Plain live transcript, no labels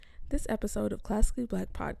This episode of Classically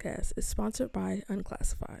Black Podcast is sponsored by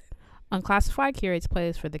Unclassified. Unclassified curates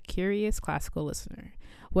plays for the curious classical listener.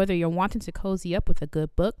 Whether you're wanting to cozy up with a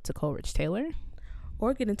good book to Coleridge Taylor,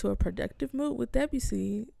 or get into a productive mood with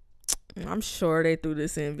Debussy. I'm sure they threw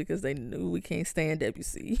this in because they knew we can't stand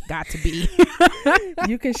Debussy. got to be.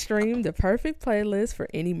 You can stream the perfect playlist for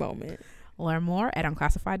any moment. Learn more at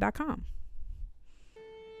unclassified.com.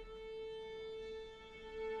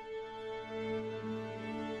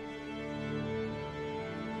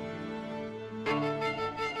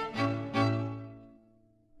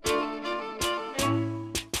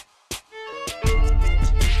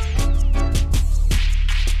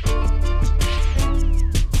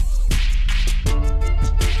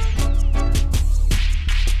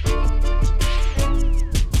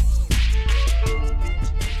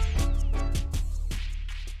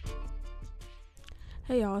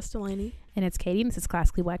 Hey y'all, it's Delaney, And it's Katie, and this is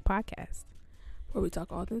Classically Black Podcast. where we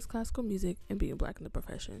talk all things classical music and being black in the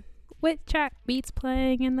profession. With track beats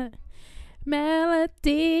playing in the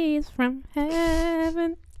melodies from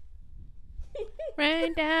heaven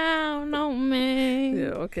rain down on me. Yeah,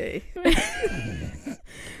 okay.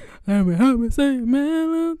 Let me help me say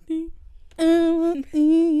melody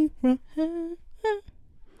from heaven.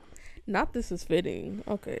 Not this is fitting.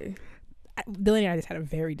 Okay. Delaney and I just had a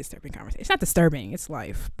very disturbing conversation. It's not disturbing, it's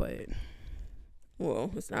life, but Well,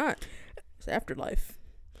 it's not. It's afterlife.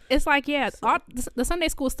 it's like, yeah, all the Sunday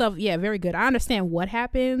school stuff, yeah, very good. I understand what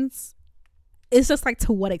happens. It's just like,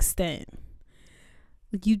 to what extent?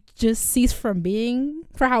 Like, you just cease from being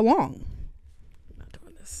for how long? I'm not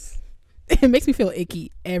doing this. It makes me feel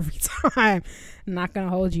icky every time. I'm not gonna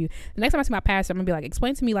hold you. The next time I see my pastor, I'm gonna be like,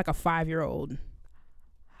 explain to me like a 5-year-old,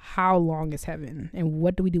 how long is heaven and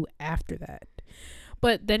what do we do after that?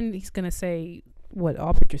 But then he's gonna say what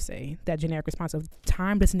all preachers say, that generic response of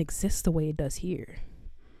time doesn't exist the way it does here.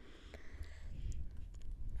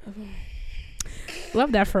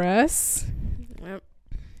 Love that for us. Yep.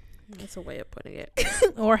 That's a way of putting it.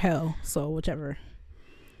 Or hell, so whichever.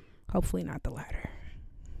 Hopefully not the latter.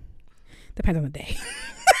 Depends on the day.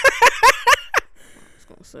 I was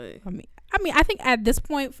gonna say. I think at this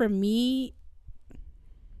point for me,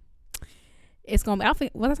 it's gonna be, I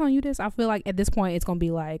think, was I telling you this? I feel like at this point it's gonna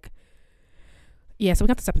be like, yeah, so we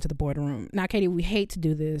have to step into the boardroom. Now, Katie, we hate to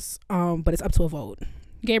do this, but it's up to a vote.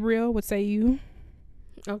 Gabriel, what say you?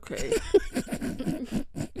 Okay.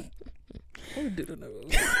 What do the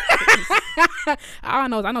nose? All I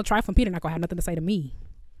know is I know Trifling Peter not gonna have nothing to say to me.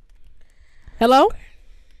 Hello?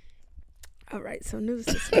 All right, so news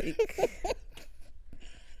this week.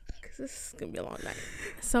 Because this is going to be a long night.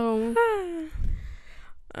 So,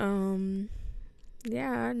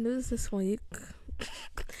 yeah, news this week.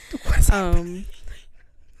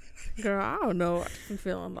 Girl, I don't know. I'm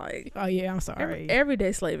feeling like Oh yeah, I'm sorry.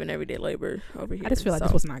 everyday slave and everyday labor over here. I just feel like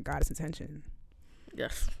this was not God's intention.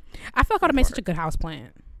 Yes. I feel like I would have made such a good house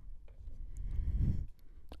plant.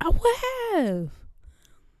 I would have.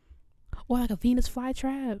 Or like a Venus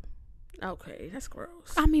flytrap. Okay, that's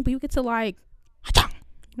gross. I mean, but you get to like, I thought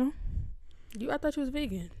you was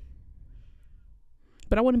vegan.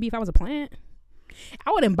 but I wouldn't be if I was a plant.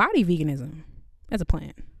 I would embody veganism as a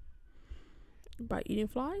plant. By eating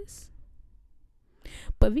flies?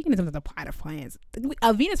 But veganism doesn't apply to plants.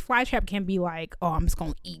 A Venus flytrap can be like, oh, I'm just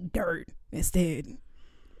going to eat dirt instead.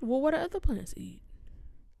 Well, what do other plants eat?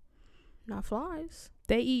 Not flies.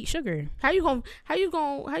 They eat sugar. How you gonna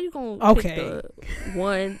Okay. pick the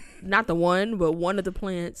one, not the one, but one of the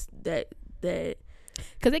plants that Because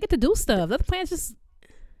they get to do stuff. The other plants just,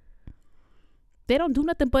 they don't do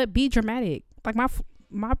nothing but be dramatic. Like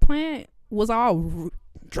my plant was all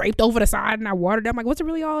draped over the side and I watered them. Like, what's it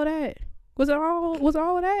really all of that? Was it all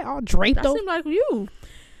of that? All draped that over? seemed like you.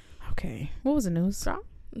 Okay. What was the news? All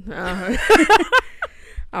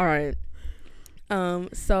right.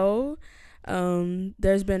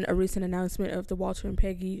 There's been a recent announcement of the Walter and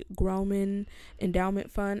Peggy Groman Endowment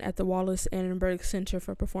Fund at the Wallace Annenberg Center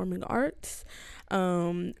for Performing Arts.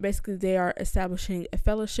 Basically, they are establishing a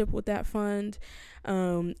fellowship with that fund.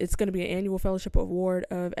 It's going to be an annual fellowship award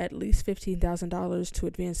of at least $15,000 to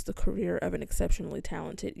advance the career of an exceptionally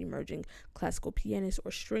talented emerging classical pianist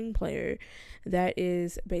or string player that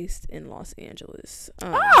is based in Los Angeles.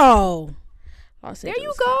 Los Angeles. There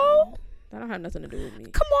you go. That don't have nothing to do with me.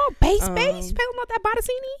 Come on, bass. Playing about that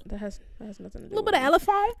Bottesini. That has nothing to do. A little bit of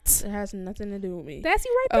elephant. It has nothing to do with me. That's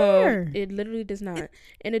you right there. It literally does not.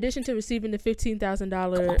 In addition to receiving the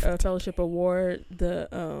 $15,000 fellowship award,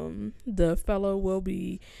 the fellow will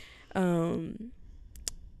be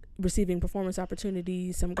receiving performance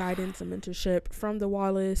opportunities, some guidance, some mentorship from the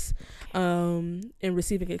Wallace, and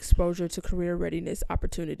receiving exposure to career readiness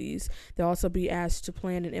opportunities. They'll also be asked to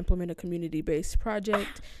plan and implement a community-based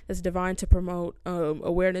project that's designed to promote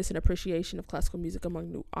awareness and appreciation of classical music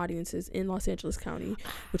among new audiences in Los Angeles County,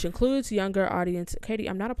 which includes younger audience. Katie,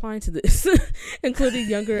 I'm not applying to this. Including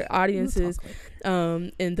younger audiences,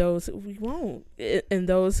 and those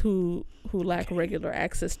who lack regular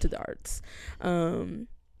access to the arts.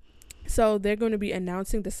 So they're going to be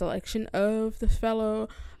announcing the selection of the fellow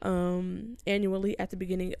annually at the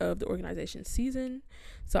beginning of the organization's season.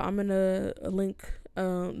 So I'm going to link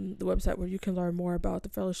the website where you can learn more about the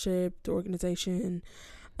fellowship, the organization,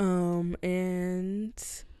 and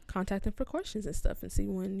contact them for questions and stuff, and see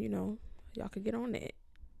when, y'all could get on it.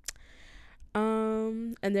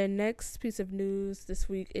 And then next piece of news this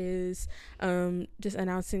week is just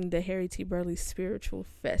announcing the Harry T. Burleigh Spiritual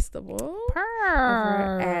Festival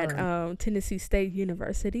over at Tennessee State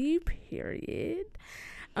University, period.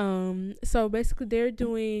 So basically they're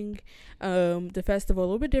doing the festival a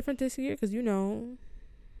little bit different this year because,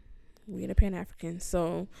 we in a Pan-African.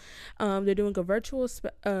 So they're doing a virtual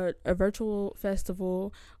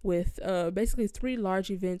festival with basically 3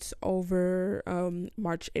 large events over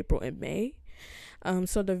March, April, and May.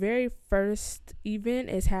 So the very first event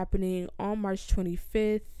is happening on March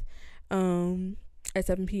 25th at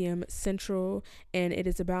 7 p.m. Central, and it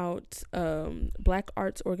is about Black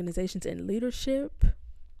arts organizations and leadership.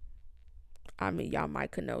 I mean, y'all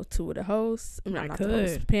might could know 2 of the hosts. Not the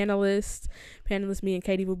hosts, panelists. Me and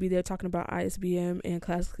Katie will be there talking about ISBM and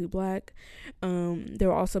Classically Black. There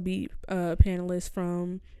will also be panelists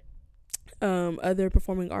from other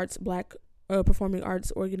performing arts, Black performing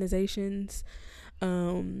arts organizations.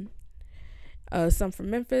 Some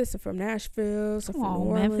from Memphis, some from Nashville, some from New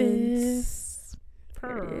Orleans.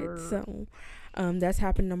 Memphis. So that's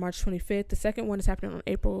happening on March 25th. The second one is happening on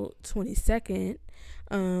April 22nd.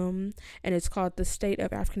 And it's called The State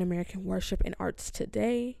of African American Worship and Arts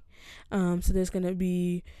Today. So there's going to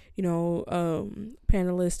be,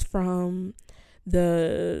 panelists from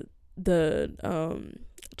the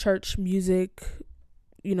church music,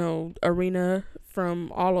 arena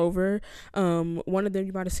from all over. One of them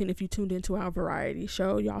you might have seen if you tuned into our variety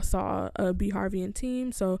show. Y'all saw B. Harvey and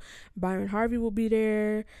team. So Byron Harvey will be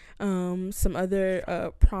there. Some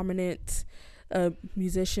other prominent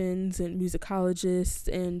musicians and musicologists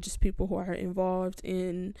and just people who are involved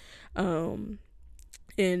in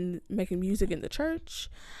making music in the church.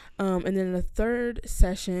 And then the third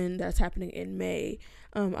session that's happening in May,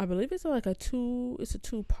 I believe it's a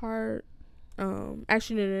 2-part.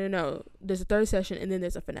 Actually, no. There's a third session and then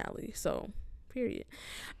there's a finale. So, period.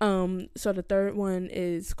 So the third one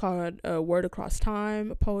is called Word Across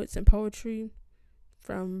Time, Poets and Poetry,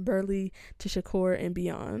 from Burleigh to Shakur and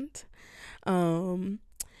beyond. And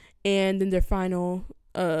then their final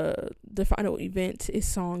event is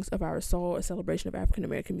Songs of Our Soul, a celebration of African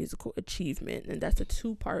American musical achievement, and that's a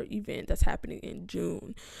 2-part event that's happening in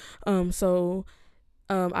June.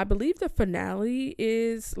 I believe the finale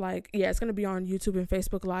is it's going to be on YouTube and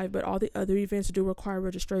Facebook Live, but all the other events do require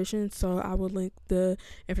registration. So I will link the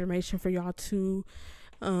information for y'all to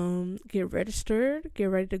get registered, get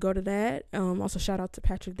ready to go to that. Also shout out to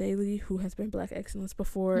Patrick Daly, who has been Black Excellence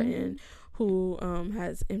before and who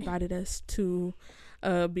has invited us to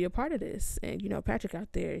be a part of this. And Patrick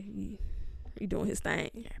out there, he doing his thing.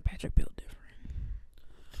 Yeah, Patrick built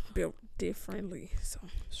differently. So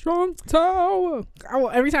strong tower.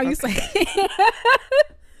 Every time you say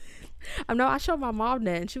I showed my mom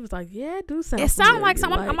that and she was like, yeah, it do sound. It sounds like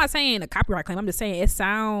something. I'm not saying a copyright claim. I'm just saying it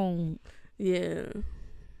sound. Yeah.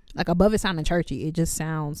 Like above it sounding churchy, it just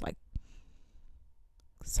sounds like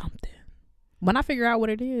something. When I figure out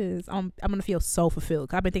what it is, I'm gonna feel so fulfilled.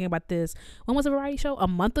 'Cause I've been thinking about this. When was the variety show? A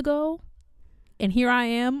month ago, and here I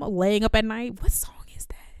am laying up at night. What song is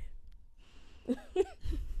that?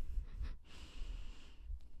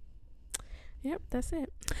 Yep, that's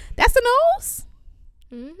it. That's the news.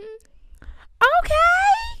 Okay.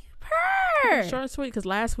 Short and sweet, because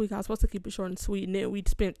last week I was supposed to keep it short and sweet, and then we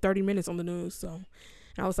spent 30 minutes on the news. So, and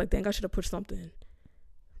I was like, dang, I should have pushed something.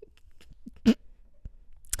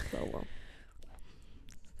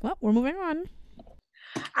 Well, we're moving on.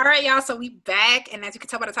 All right, y'all. So we back, and as you can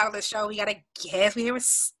tell by the title of the show, we got a guest. We here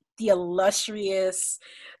with the illustrious,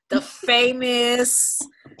 the famous.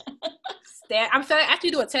 I'm sorry. After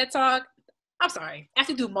you do a TED Talk, after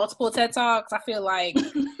you do multiple TED Talks, I feel like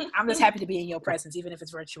I'm just happy to be in your presence, even if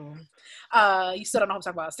it's virtual. You still don't know what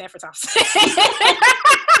I'm talking about, Stanford Thompson.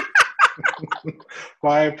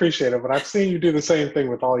 Well, I appreciate it, but I've seen you do the same thing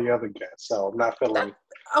with all the other guests, so I'm not feeling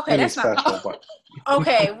Okay, Any that's not special, but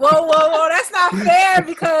okay. Whoa! That's not fair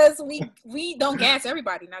because we don't gas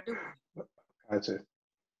everybody now, do we? gotcha.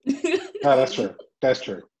 No, that's true. That's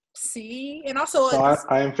true. See, and also, So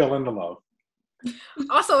I am feeling the love.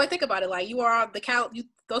 I think about it like you are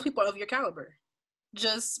those people are of your caliber,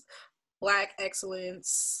 just Black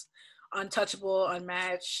excellence, untouchable,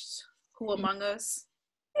 unmatched. Who among us?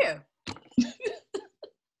 Yeah.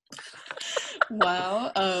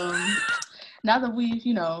 Wow. Now that we've,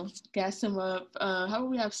 gassed him up, how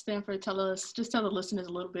about we have Stanford tell the listeners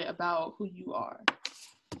a little bit about who you are?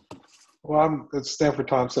 Well, it's Stanford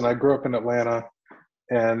Thompson. I grew up in Atlanta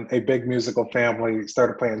in a big musical family.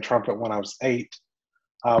 Started playing trumpet when I was 8.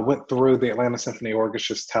 Went through the Atlanta Symphony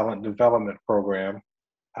Orchestra's talent development program,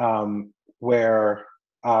 where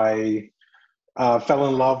I fell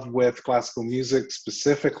in love with classical music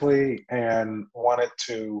specifically and wanted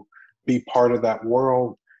to be part of that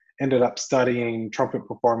world. Ended up studying trumpet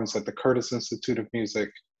performance at the Curtis Institute of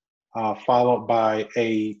Music, followed by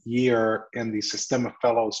a year in the Sistema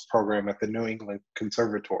Fellows program at the New England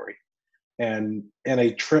Conservatory. And in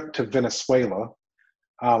a trip to Venezuela,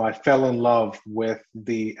 I fell in love with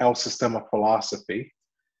the El Sistema philosophy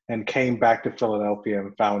and came back to Philadelphia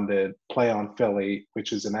and founded Play on Philly,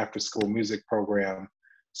 which is an after-school music program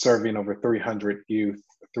serving over 300 youth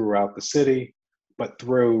throughout the city, but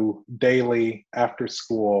through daily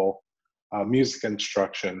after-school music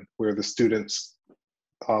instruction where the students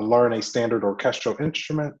learn a standard orchestral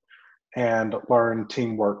instrument and learn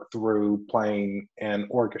teamwork through playing in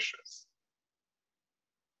orchestras.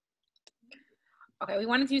 Okay, we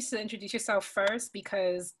wanted you to introduce yourself first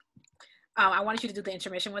because I wanted you to do the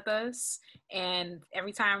intermission with us. And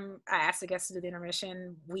every time I ask the guests to do the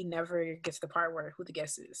intermission, we never get to the part where who the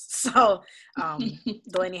guest is. So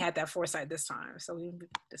Delaney had that foresight this time. So we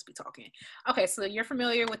just be talking. Okay, so you're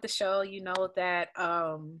familiar with the show. You know that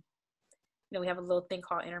we have a little thing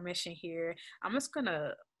called intermission here. I'm just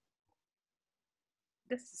gonna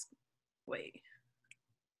wait.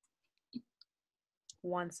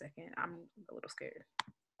 1 second. I'm a little scared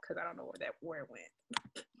because I don't know where it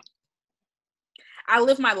went. I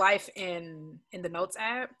live my life in the Notes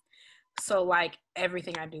app. So like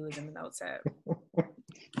everything I do is in the Notes app.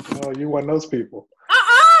 Oh, you one of those people.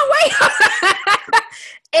 Wait.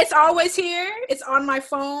 It's always here. It's on my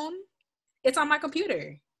phone. It's on my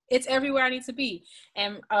computer. It's everywhere I need to be.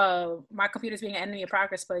 And my computer's being an enemy of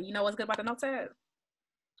progress, but you know what's good about the Notes app?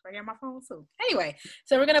 Right here on my phone too. Anyway,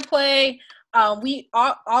 so we're gonna play. We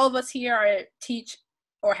all of us here teach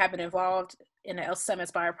or have been involved in the El Sistema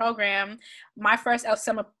Inspired program. My first El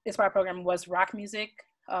Sistema Inspired program was rock music,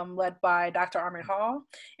 led by Dr. Armin Hall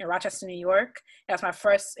in Rochester, New York. That was my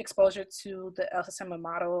first exposure to the El Sistema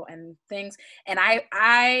model and things. And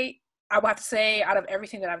I will have to say, out of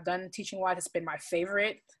everything that I've done teaching-wise, it's been my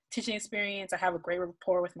favorite teaching experience. I have a great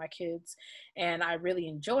rapport with my kids, and I really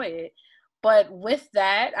enjoy it. But with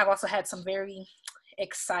that, I've also had some very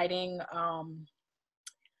exciting /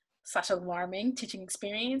 alarming teaching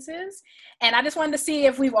experiences. And I just wanted to see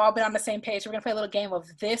if we've all been on the same page. We're going to play a little game of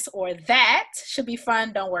this or that. Should be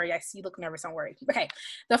fun. Don't worry. I see you look nervous. Don't worry. Okay.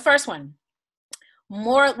 The first one.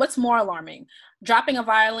 What's more alarming? Dropping a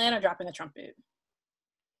violin or dropping a trumpet?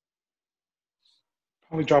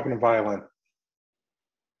 Probably dropping a violin.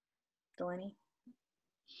 Delaney?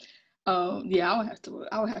 Yeah, I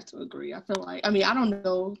would have to agree. I feel like, I don't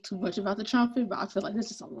know too much about the trumpet, but I feel like there's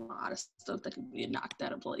just a lot of stuff that can be knocked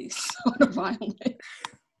out of place on the violin.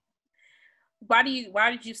 Why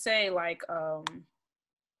did you say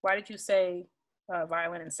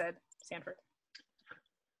violin instead, Stanford?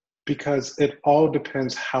 Because it all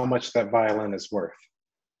depends how much that violin is worth.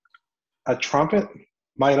 A trumpet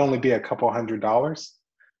might only be a couple $100.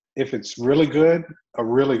 If it's really good, a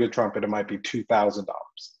really good trumpet, it might be $2,000.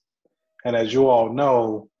 And as you all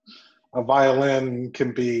know, a violin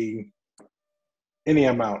can be any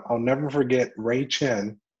amount. I'll never forget Ray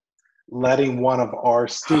Chen letting one of our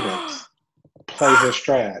students play his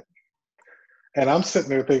Strad. And I'm sitting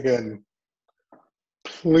there thinking,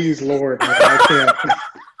 please, Lord, I can't.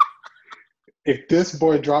 If this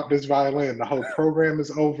boy dropped this violin, the whole program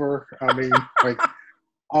is over.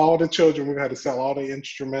 All the children, we've had to sell all the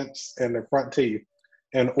instruments and their front teeth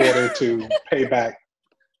in order to pay back.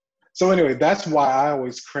 So anyway, that's why I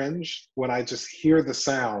always cringe when I just hear the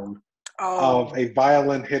sound of a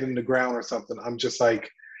violin hitting the ground or something. I'm just like,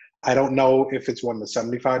 I don't know if it's one of the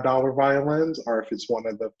 $75 violins or if it's one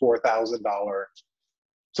of the $4,000.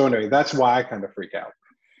 So anyway, that's why I kind of freak out.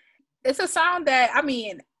 It's a sound that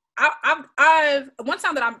I've one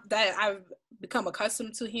sound that I've become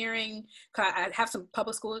accustomed to hearing. Cause I have some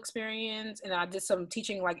public school experience, and I did some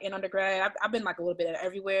teaching like in undergrad. I've been like a little bit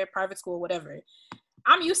everywhere, private school, whatever.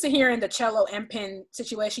 I'm used to hearing the cello end pin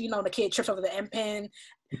situation. You know, the kid trips over the end pin.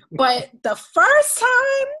 But the first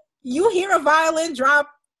time you hear a violin drop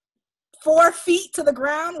 4 feet to the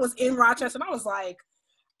ground was in Rochester, and I was like,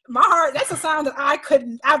 my heart. That's a sound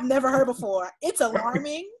that I've never heard before. It's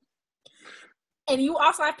alarming. And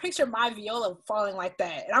I picture my viola falling like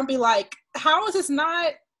that, and I'll be like, how is this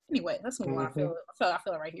not? Anyway, let's move on. I feel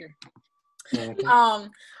it right here.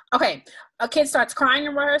 Okay, a kid starts crying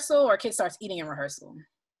in rehearsal, or a kid starts eating in rehearsal.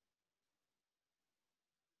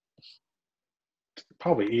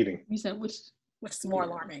 Probably eating. You said which is more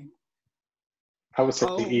alarming? I would say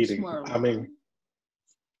eating. I mean,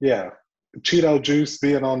 yeah, Cheeto juice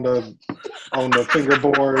being on the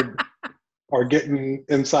fingerboard or getting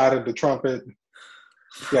inside of the trumpet.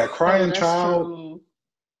 Yeah, crying child. True.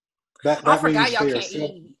 That I forgot means y'all can't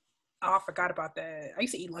eat. Oh, I forgot about that. I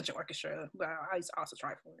used to eat lunch at orchestra, but I used to also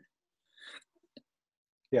try for it.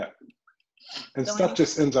 Yeah. And stuff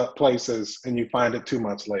just ends up places and you find it 2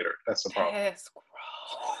 months later. That's the problem. That's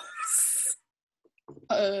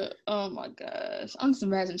gross. Oh my gosh. I'm just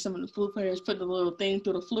imagining some of the flute players putting the little thing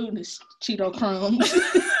through the flute and it's Cheeto crumbs.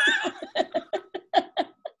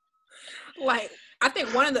 Like, I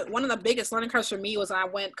think one of the biggest learning curves for me was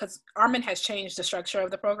because Armin has changed the structure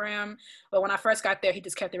of the program. But when I first got there, he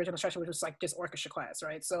just kept the original structure, which was like just orchestra class,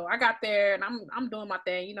 right? So I got there and I'm doing my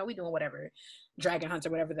thing, you know, we doing whatever, Dragon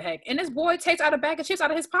Hunter, whatever the heck. And this boy takes out a bag of chips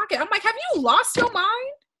out of his pocket. I'm like, have you lost your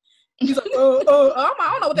mind? He's like, I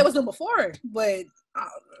don't know what they was doing before, but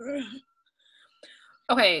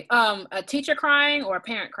okay. A teacher crying or a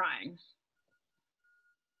parent crying?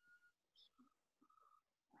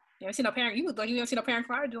 You ever seen a parent? You ever seen a parent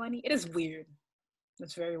cry or do any? It is weird.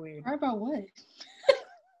 It's very weird. Cry about what?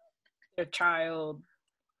 Their child.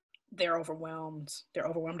 They're overwhelmed. They're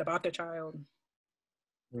overwhelmed about their child.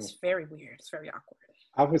 It's very weird. It's very awkward.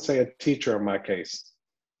 I would say a teacher in my case.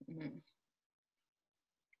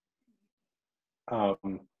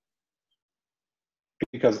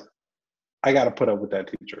 Because I got to put up with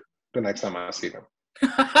that teacher the next time I see them.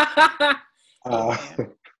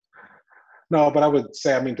 No, but I would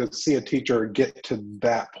say, to see a teacher get to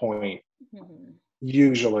that point,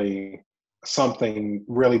 usually something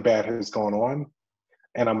really bad has gone on,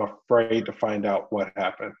 and I'm afraid to find out what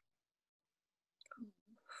happened.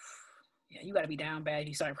 Yeah, you got to be down bad.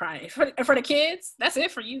 You start crying. For the kids, that's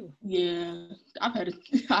it for you. Yeah, I've had it.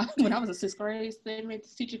 When I was in 6th grade, they made the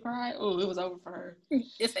teacher cry. Oh, it was over for her.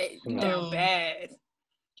 It's down bad.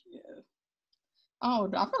 Yeah. Oh,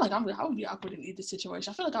 I feel like I would be awkward in either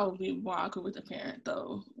situation. I feel like I would be more awkward with the parent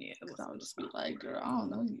though. Yeah, because I would just be like, "Girl, I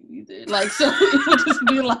don't know you either." Like, so it would just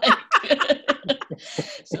be like,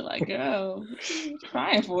 so like, "Girl, what you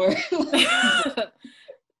crying for?"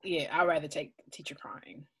 Yeah, I'd rather take teacher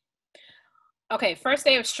crying. Okay, first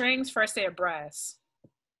day of strings, first day of brass.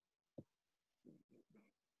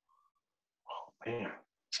 Oh man.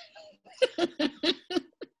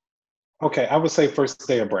 Okay, I would say first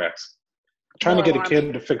day of brass. Trying to get a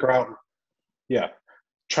kid to figure out,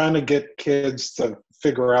 trying to get kids to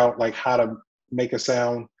figure out like how to make a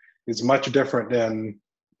sound is much different than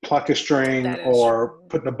pluck a string or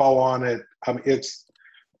putting a bow on it. It's,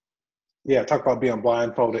 talk about being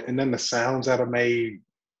blindfolded. And then the sounds that are made,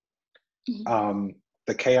 the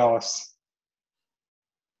chaos.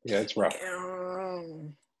 Yeah, it's rough. I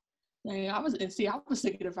was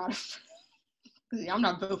thinking about it. I'm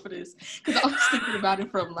not built for this because I was thinking about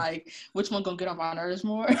it from like which one gonna get on my nerves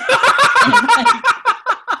more. And, like,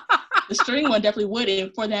 the string one definitely would,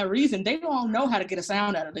 and for that reason, they don't know how to get a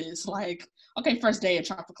sound out of this. Like, okay, first day of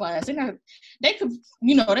trumpet class, they could, they're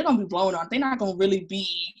gonna be blown on. They're not gonna really be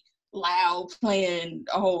loud playing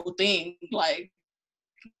a whole thing, like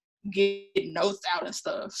getting notes out and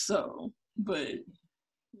stuff. So, but.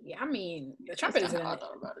 Yeah, the trumpet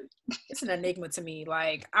it's an enigma to me.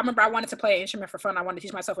 Like, I remember I wanted to play an instrument for fun. I wanted to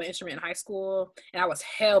teach myself an instrument in high school, and I was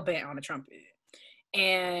hell-bent on the trumpet.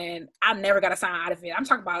 And I never got a sound out of it. I'm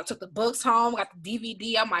talking about I took the books home, got the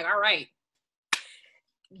DVD. I'm like, all right.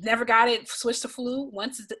 Never got it. Switched to flute.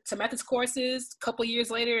 Went to methods courses. A couple years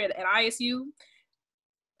later at ISU.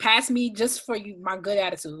 Passed me just for my good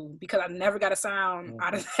attitude because I never got a sound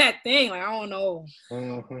out of that thing. Like, I don't know.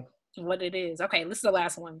 What it is. Okay, this is the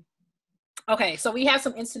last one. Okay, so we have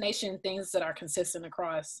some intonation things that are consistent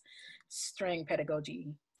across string pedagogy.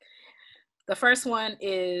 The first one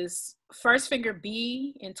is first finger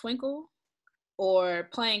B in Twinkle or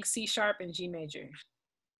playing C sharp and G major.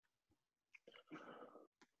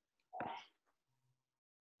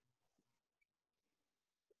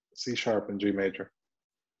 C sharp and G major.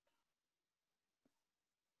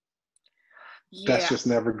 Yeah. That's just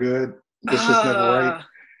never good. It's just never right.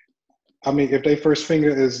 I mean, if their first finger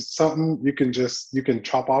is something, you can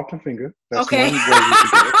chop off the finger. That's Okay. one way you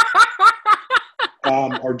can get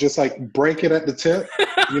it. Or just like break it at the tip.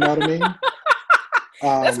 You know what I mean?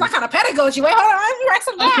 That's my kind of pedagogy. Wait, hold on. Let me write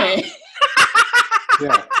some down. Okay.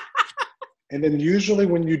 Yeah. And then usually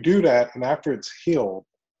when you do that, and after it's healed,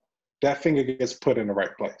 that finger gets put in the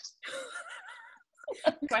right place.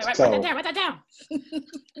 Write that down.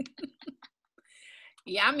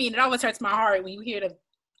 Yeah, I mean, it always hurts my heart when you hear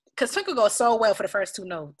because twinkle goes so well for the first two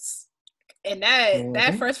notes. And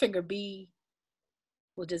that first finger B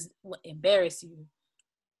will just embarrass you.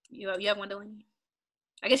 You have one, Delaney?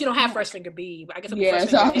 I guess you don't have first finger B, but I guess yeah.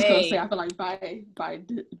 First So I finger was gonna A. say, I feel like by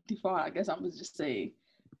default, I guess I'm gonna just say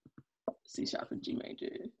C sharp and G major.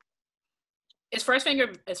 Is first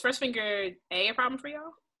finger A a problem for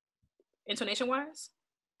y'all? Intonation wise?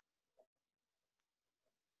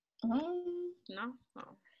 No.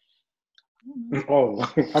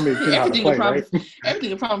 Oh, I mean, you know how to play, right?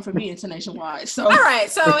 Everything a problem for me intonation wise. So all right.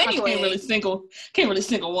 So anyway, can't really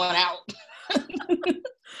single one out.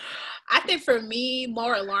 I think for me,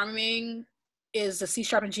 more alarming is the C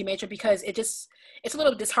sharp and G major because it's a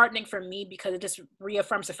little disheartening for me because it just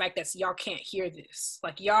reaffirms the fact that y'all can't hear this.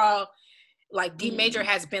 Like y'all, like D major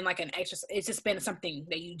has been like an extra. It's just been something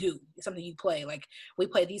that you do. It's something you play. Like we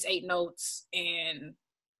play these 8 notes and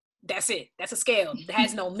that's it. That's a scale. It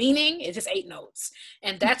has no meaning. It's just 8 notes.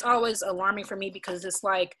 And that's always alarming for me because it's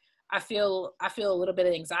like, I feel a little bit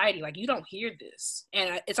of anxiety. Like you don't hear this.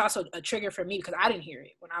 And it's also a trigger for me because I didn't hear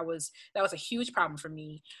it that was a huge problem for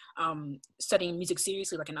me. Studying music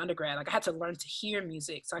seriously, like in undergrad, like I had to learn to hear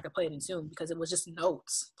music so I could play it in tune because it was just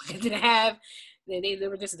notes. It didn't have, they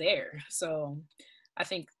were just there. So I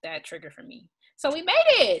think that trigger for me. So we made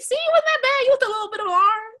it. See, it wasn't that bad. You was a little bit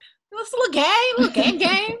alarmed. It was a little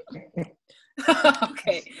game.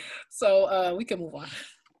 Okay, so we can move on.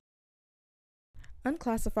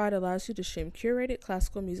 Unclassified allows you to stream curated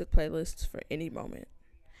classical music playlists for any moment.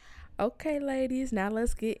 Okay, ladies, now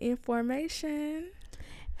let's get information.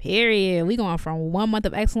 Period. We going from one month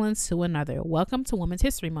of excellence to another. Welcome to Women's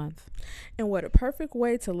History Month. And what a perfect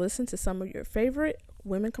way to listen to some of your favorite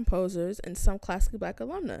women composers and some classically Black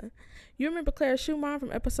alumna. You remember Clara Schumann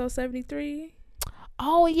from episode 73?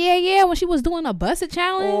 Oh, yeah, when she was doing a busted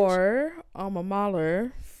challenge. Or Alma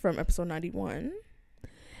Mahler from episode 91.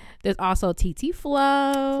 There's also TT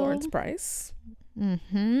Flow, Florence Price, and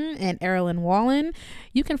Erilyn Wallen.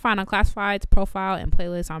 You can find Unclassified's profile and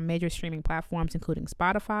playlists on major streaming platforms, including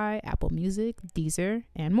Spotify, Apple Music, Deezer,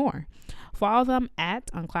 and more. Follow them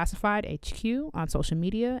at Unclassified HQ on social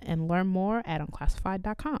media and learn more at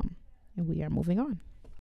unclassified.com. And we are moving on.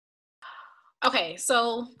 Okay,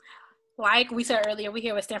 so like we said earlier, we're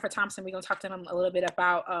here with Stanford Thompson. We're going to talk to him a little bit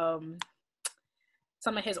about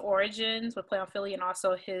some of his origins with Play on Philly and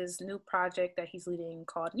also his new project that he's leading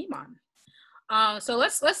called Niman. So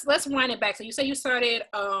let's wind it back. So you say you started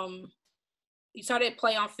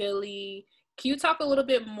Play on Philly. Can you talk a little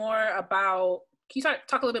bit more about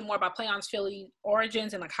Play on Philly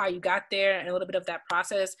origins and like how you got there and a little bit of that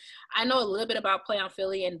process? I know a little bit about Play on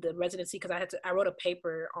Philly and the residency because I wrote a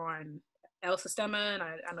paper on El Sistema, and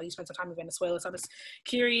I know you spent some time in Venezuela, so I'm just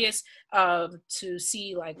curious to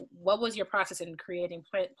see like what was your process in creating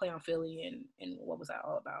Play on Philly and what was that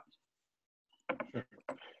all about?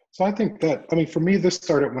 So I think that, I mean, for me, this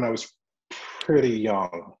started when I was pretty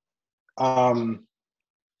young.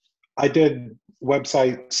 I did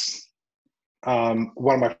websites.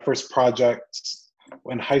 One of my first projects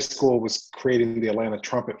in high school was creating the Atlanta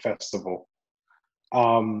Trumpet Festival.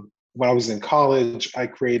 When I was in college, I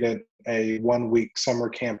created a 1-week summer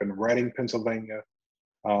camp in Reading, Pennsylvania,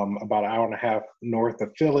 about an hour and a half north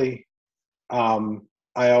of Philly. I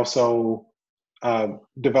also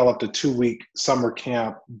developed a 2-week summer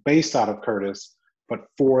camp based out of Curtis, but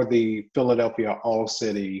for the Philadelphia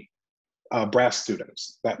All-City brass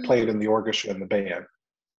students that played in the orchestra and the band.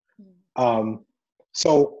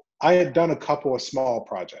 So I had done a couple of small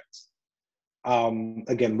projects.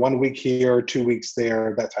 Again, 1 week here, 2 weeks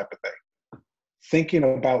there, that type of thing.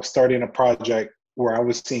 Thinking about starting a project where I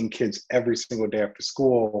was seeing kids every single day after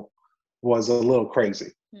school was a little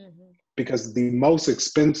crazy. Because the most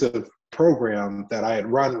expensive program that I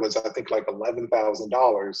had run was, I think, like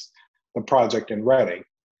 $11,000, the project in Reading.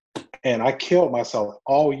 And I killed myself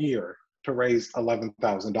all year to raise $11,000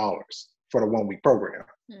 for the 1-week program.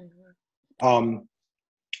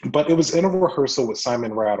 But it was in a rehearsal with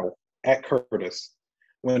Simon Rattle at Curtis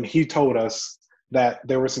when he told us that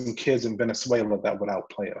there were some kids in Venezuela that would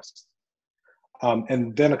outplay us.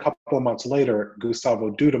 And then a couple of months later,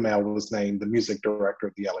 Gustavo Dudamel was named the music director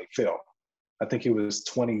of the LA Phil. I think he was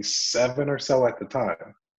 27 or so at the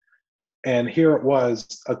time. And here it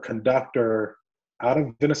was, a conductor out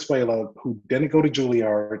of Venezuela who didn't go to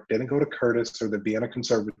Juilliard, didn't go to Curtis or the Vienna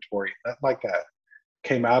Conservatory, nothing like that,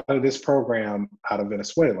 came out of this program out of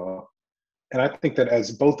Venezuela. And I think that,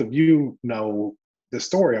 as both of you know the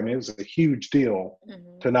story, I mean, it was a huge deal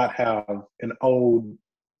to not have an old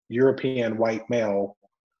European white male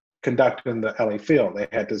conducting the LA Phil. They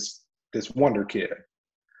had this wonder kid.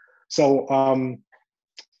 So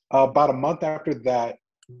about a month after that,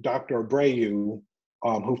 Dr. Abreu,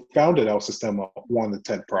 who founded El Sistema, won the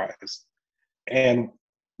TED Prize. And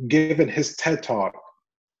given his TED Talk,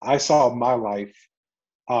 I saw my life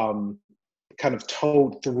kind of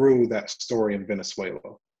told through that story in Venezuela.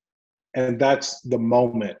 And that's the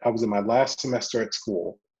moment. I was in my last semester at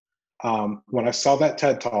school. When I saw that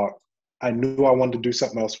TED Talk, I knew I wanted to do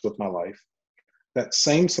something else with my life. That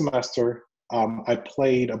same semester, I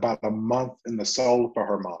played about a month in the Seoul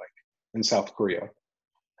Philharmonic in South Korea.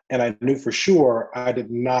 And I knew for sure I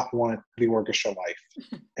did not want the orchestra life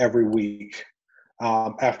every week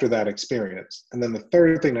after that experience. And then the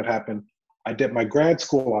third thing that happened, I did my grad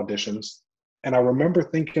school auditions. And I remember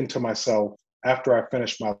thinking to myself, after I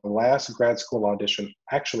finished my last grad school audition,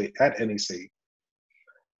 actually at NEC,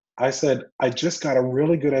 I said, I just got a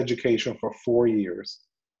really good education for 4 years.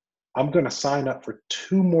 I'm going to sign up for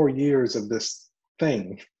 2 more years of this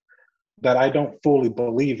thing that I don't fully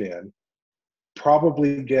believe in,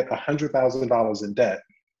 probably get $100,000 in debt.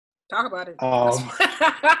 Talk about it.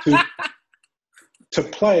 To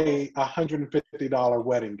play $150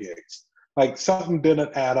 wedding gigs. Like, something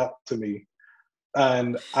didn't add up to me.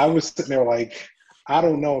 And I was sitting there like, I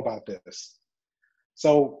don't know about this.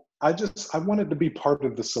 So I wanted to be part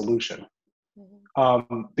of the solution.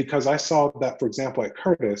 Because I saw that, for example, at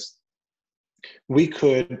Curtis, we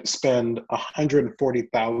could spend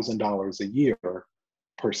 $140,000 a year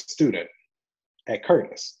per student at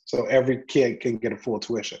Curtis. So every kid can get a full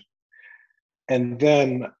tuition. And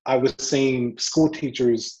then I was seeing school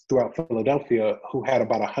teachers throughout Philadelphia who had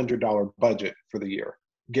about $100 budget for the year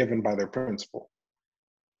given by their principal.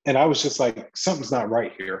 And I was just like, something's not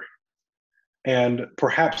right here. And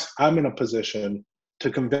perhaps I'm in a position to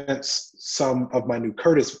convince some of my new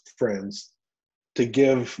Curtis friends to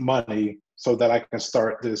give money so that I can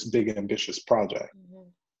start this big, ambitious project.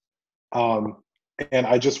 And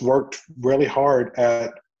I just worked really hard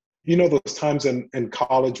at, you know, those times in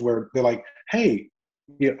college where they're like, hey,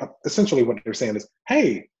 you know, essentially what they're saying is,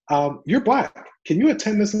 hey, you're Black. Can you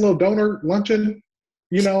attend this little donor luncheon?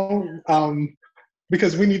 You know,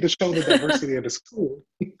 because we need to show the diversity of the school.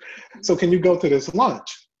 So can you go to this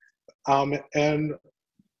lunch? And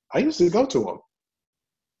I used to go to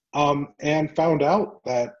them and found out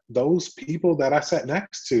that those people that I sat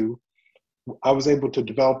next to, I was able to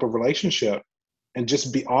develop a relationship and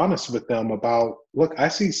just be honest with them about, look, I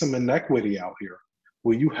see some inequity out here.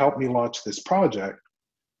 Will you help me launch this project?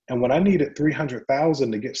 And when I needed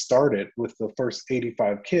 $300,000 to get started with the first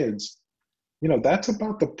 85 kids, you know, that's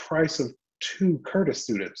about the price of 2 Curtis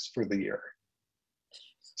students for the year.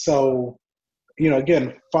 So, you know,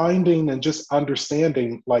 again, finding and just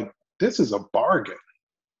understanding, like, this is a bargain.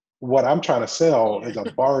 What I'm trying to sell is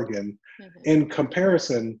a bargain in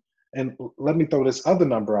comparison. And let me throw this other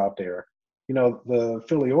number out there. You know, the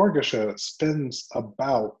Philly Orchestra spends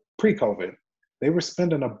about, pre-COVID, they were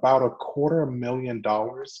spending about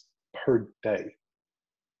 $250,000 per day.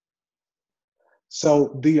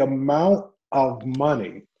 So the amount of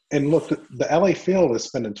money, and look, the LA Phil is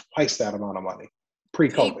spending twice that amount of money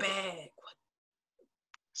pre-COVID.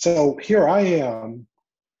 So here I am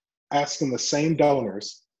asking the same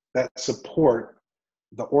donors that support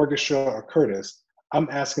the orchestra or Curtis, I'm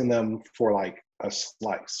asking them for like a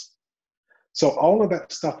slice. So all of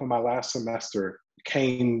that stuff in my last semester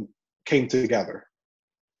came together.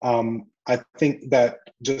 I think that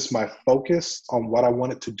just my focus on what I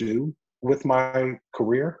wanted to do with my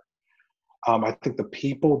career, I think the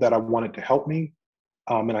people that I wanted to help me,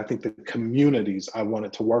 and I think the communities I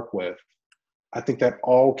wanted to work with, I think that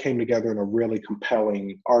all came together in a really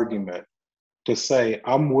compelling argument to say,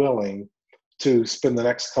 I'm willing to spend the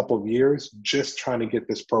next couple of years just trying to get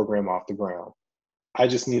this program off the ground. I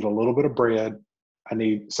just need a little bit of bread. I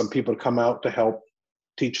need some people to come out to help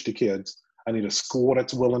teach the kids. I need a school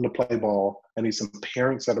that's willing to play ball. I need some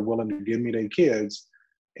parents that are willing to give me their kids.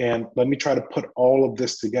 And let me try to put all of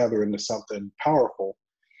this together into something powerful.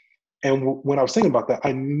 And when I was thinking about that,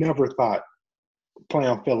 I never thought Play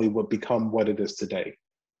on Philly would become what it is today.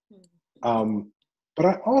 But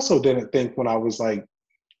I also didn't think when I was like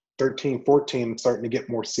 13, 14, starting to get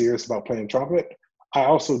more serious about playing trumpet, I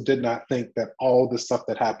also did not think that all the stuff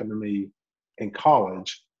that happened to me in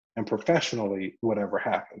college and professionally would ever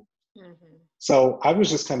happen. Mm-hmm. So I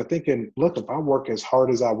was just kind of thinking, look, if I work as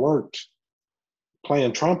hard as I worked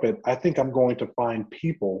playing trumpet, I think I'm going to find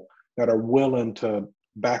people that are willing to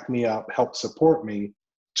back me up, help support me,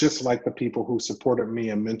 just like the people who supported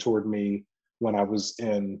me and mentored me when I was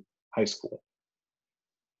in high school.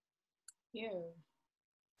 Yeah.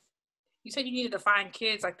 You said you needed to find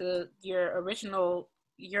kids like your original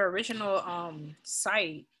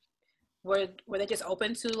site. Were they just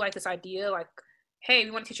open to like this idea, like, hey,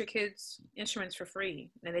 we want to teach your kids instruments for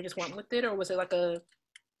free, and they just went with it, or was it like was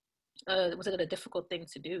it a difficult thing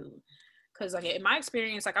to do? Because like in my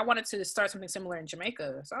experience, like I wanted to start something similar in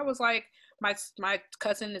Jamaica, so I was like, my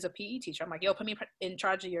cousin is a PE teacher. I'm like, yo, put me in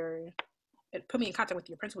contact with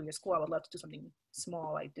your principal of your school. I would love to do something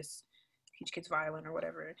small like this, teach kids violin or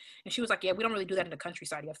whatever. And she was like, yeah, we don't really do that in the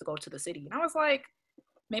countryside. You have to go to the city. And I was like,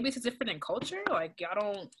 maybe it's different in culture. Like, I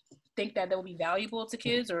don't think that will be valuable to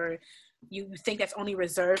kids, or you think that's only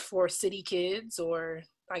reserved for city kids, or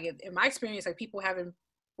like in my experience, like people having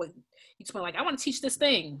what you just went like, I want to teach this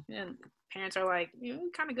thing, and parents are like,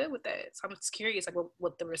 kind of good with that. So I'm just curious, like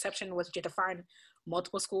what the reception was. Did you have to find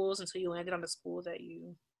multiple schools until you landed on the school that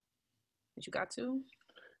you got to?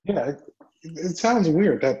 Yeah, it sounds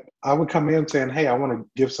weird that I would come in saying, hey, I want to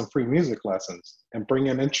give some free music lessons and bring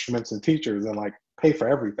in instruments and teachers and like pay for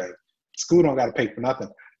everything. School don't got to pay for nothing.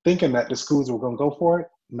 Thinking that the schools were going to go for it?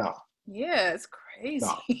 No. Yeah, it's crazy.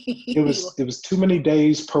 No. It was too many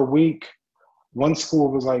days per week. One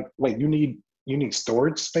school was like, wait, you need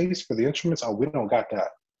storage space for the instruments? Oh, we don't got that.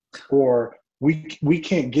 Or we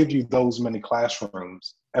can't give you those many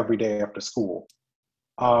classrooms every day after school.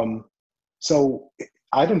 So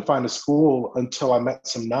I didn't find a school until I met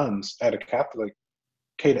some nuns at a Catholic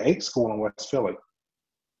K-8 school in West Philly.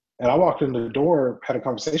 And I walked in the door, had a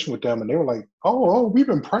conversation with them, and they were like, oh, we've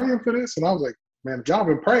been praying for this. And I was like, man, if y'all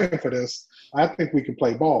been praying for this, I think we can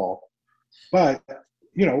play ball. But,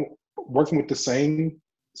 working with the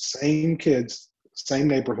same kids, same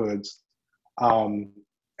neighborhoods,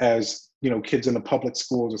 as, kids in the public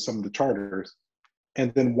schools or some of the charters.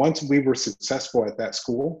 And then once we were successful at that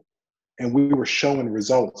school and we were showing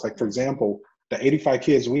results, like for example, the 85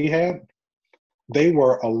 kids we had, they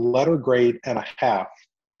were a letter grade and a half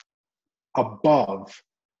above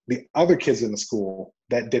the other kids in the school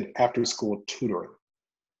that did after school tutoring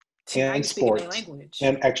and sports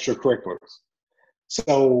and extracurriculars.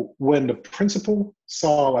 So when the principal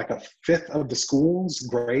saw like a fifth of the school's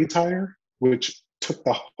grades higher, which took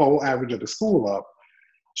the whole average of the school up,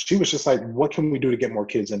 she was just like, what can we do to get more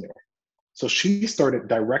kids in there? So she started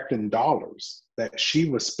directing dollars that she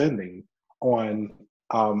was spending on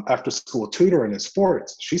after school tutoring and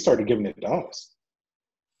sports. She started giving it to us.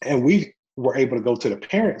 And we were able to go to the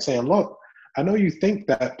parents saying, look, I know you think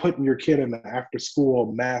that putting your kid in the after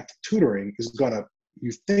school math tutoring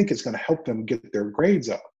you think it's going to help them get their grades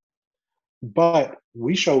up. But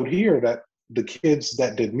we showed here that the kids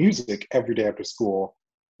that did music every day after school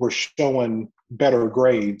were showing better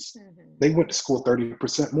grades. Mm-hmm. They went to school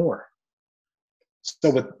 30% more.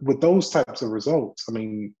 So with those types of results, I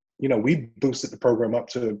mean, we boosted the program up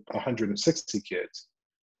to 160 kids,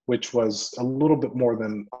 which was a little bit more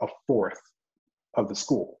than a fourth of the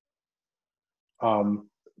school. The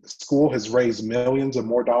school has raised millions of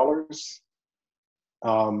more dollars.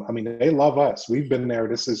 I mean, they love us. We've been there.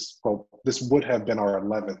 This would have been our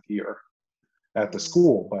 11th year at the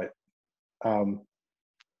school. But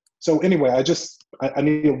so anyway, I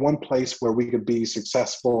needed one place where we could be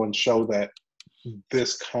successful and show that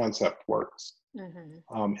this concept works.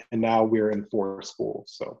 Mm-hmm. And now we're in 4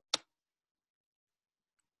 schools. So.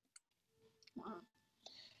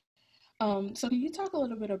 So can you talk a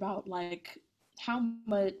little bit about like how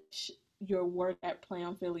much your work at Play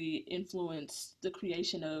on Philly influenced the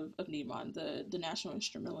creation of NIMON, the National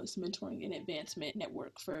Instrumentalist Mentoring and Advancement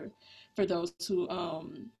Network for those who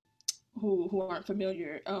aren't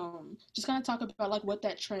familiar? Just kind of talk about like what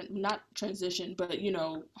that not transition, but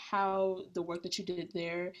how the work that you did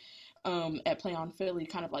there at Play on Philly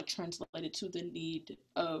kind of like translated to the need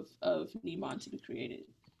of NIMON to be created.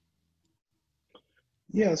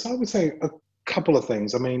 Yeah, so I would say a couple of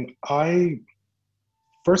things. I mean,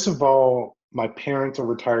 first of all, my parents are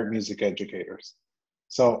retired music educators.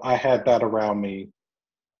 So I had that around me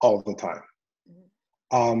all the time.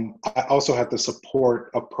 I also had the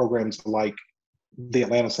support of programs like the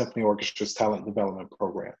Atlanta Symphony Orchestra's Talent Development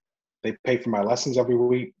Program. They pay for my lessons every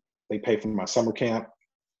week. They pay for my summer camp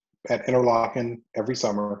at Interlochen every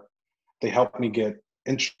summer. They help me get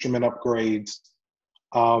instrument upgrades.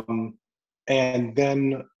 And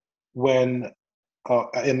then when,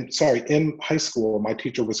 in high school, my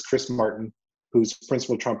teacher was Chris Martin, who's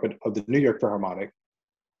principal trumpet of the New York Philharmonic.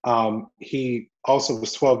 He also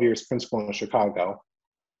was 12 years principal in Chicago,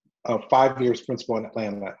 5 years principal in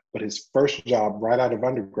Atlanta, but his first job right out of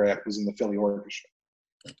undergrad was in the Philly Orchestra.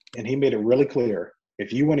 And he made it really clear,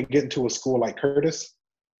 if you want to get into a school like Curtis,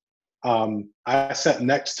 I sat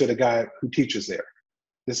next to the guy who teaches there.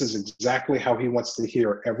 This is exactly how he wants to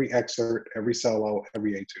hear every excerpt, every solo,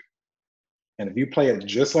 every etude. And if you play it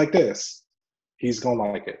just like this, he's going to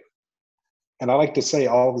like it. And I like to say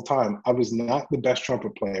all the time, I was not the best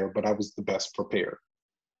trumpet player, but I was the best prepared.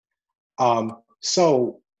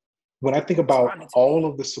 So when I think about all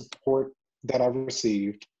of the support that I've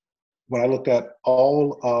received, when I look at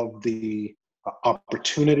all of the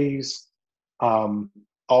opportunities, all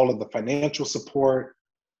of the financial support,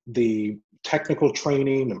 the technical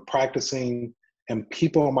training and practicing, and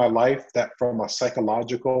people in my life that from a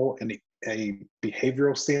psychological and a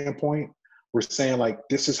behavioral standpoint, we're saying like,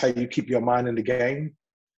 this is how you keep your mind in the game.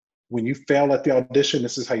 When you fail at the audition,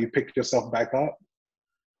 this is how you pick yourself back up.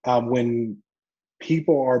 When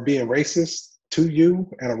people are being racist to you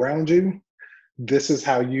and around you, this is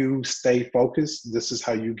how you stay focused. This is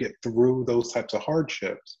how you get through those types of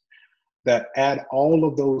hardships. That add all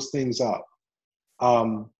of those things up.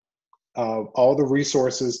 All the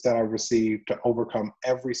resources that I received to overcome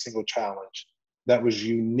every single challenge that was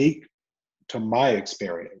unique to my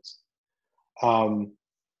experience.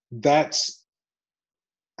 That's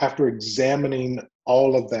after examining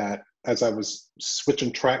all of that as I was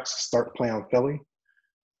switching tracks to start playing on Philly,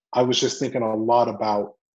 I was just thinking a lot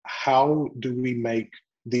about how do we make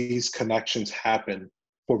these connections happen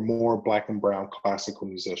for more Black and brown classical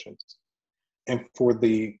musicians? And for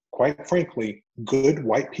the, quite frankly, good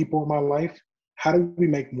white people in my life, how do we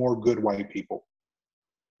make more good white people?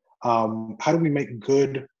 How do we make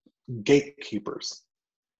good gatekeepers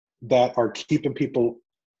that are keeping people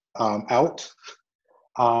out,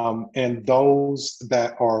 and those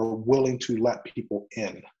that are willing to let people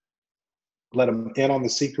in? Let them in on the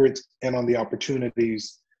secrets and on the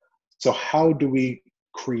opportunities. So how do we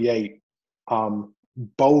create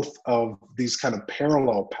both of these kind of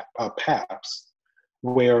parallel paths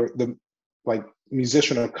where the like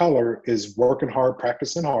musician of color is working hard,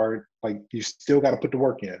 practicing hard, like you still got to put the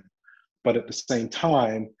work in, but at the same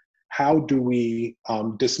time, how do we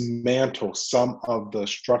dismantle some of the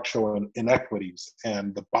structural inequities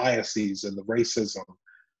and the biases and the racism?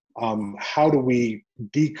 How do we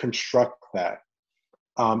deconstruct that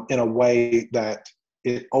in a way that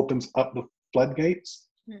it opens up the floodgates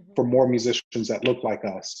for more musicians that look like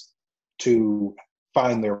us to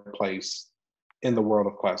find their place in the world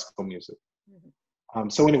of classical music?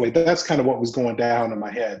 So anyway, that's kind of what was going down in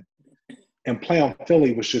my head. And Play on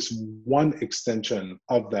Philly was just one extension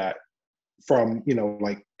of that from,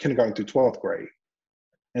 like kindergarten through 12th grade.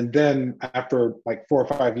 And then after like 4 or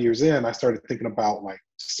 5 years in, I started thinking about like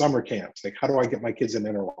summer camps. Like, how do I get my kids in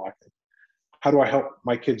Interlochen? How do I help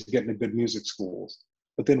my kids get into good music schools?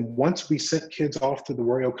 But then once we sent kids off to the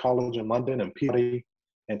Royal College in London and Peabody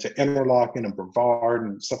and to Interlochen and Brevard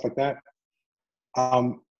and stuff like that,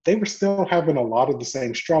 they were still having a lot of the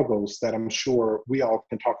same struggles that I'm sure we all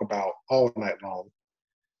can talk about all night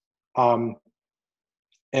long.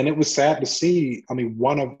 And it was sad to see,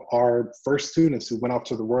 one of our first students who went out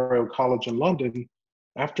to the Royal College in London,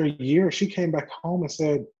 after a year, she came back home and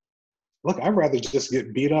said, look, I'd rather just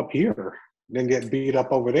get beat up here than get beat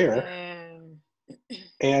up over there.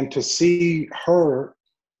 And to see her,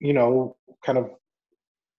 kind of,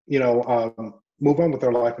 move on with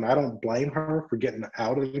her life, and I don't blame her for getting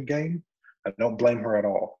out of the game. I don't blame her at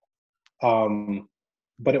all.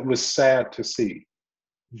 But it was sad to see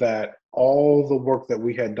that all the work that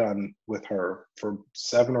we had done with her for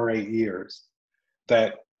 7 or 8 years,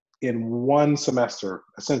 that in one semester,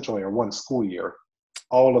 essentially, or one school year,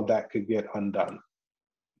 all of that could get undone.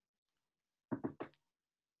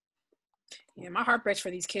 Yeah, my heart breaks for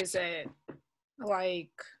these kids that, like,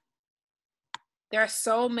 there are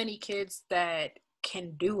so many kids that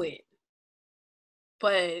can do it,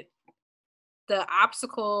 but some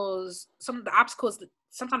of the obstacles that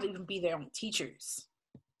sometimes even be their own teachers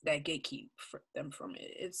that gatekeep them from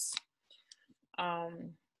it. It's,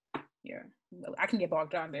 yeah, I can get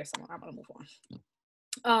bogged down there, so I'm gonna move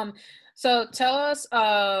on. So tell us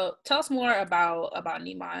more about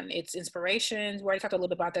Niman, its inspirations. We already talked a little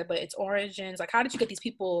bit about that, but its origins. Like, how did you get these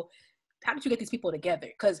people together?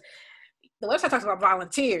 Because the website talks about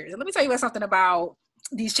volunteers, and let me tell you about something about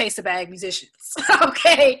these chase the bag musicians.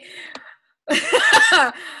 Okay,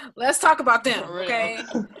 Let's talk about them, For real. okay?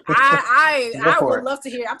 Go I for would it. love to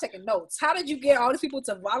hear. I'm taking notes. How did you get all these people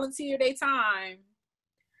to volunteer their time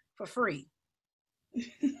for free?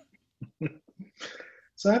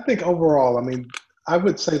 So I think overall, I mean, I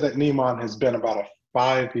would say that Neiman has been about a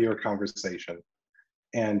 5-year conversation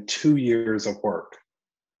and 2 years of work.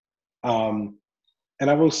 Um, and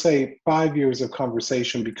I will say 5 years of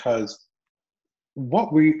conversation because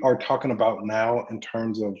what we are talking about now in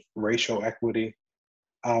terms of racial equity,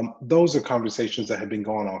 those are conversations that have been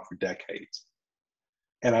going on for decades.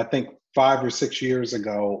 And I think 5 or 6 years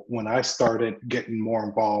ago, when I started getting more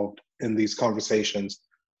involved in these conversations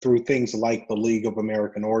through things like the League of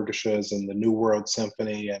American Orchestras and the New World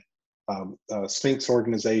Symphony and Sphinx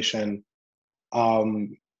organization,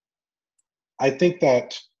 um, I think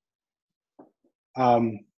that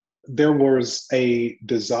um, there was a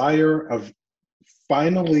desire of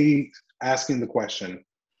finally asking the question.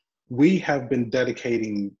 We have been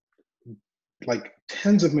dedicating like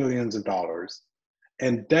tens of millions of dollars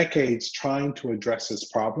and decades trying to address this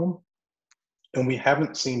problem, and we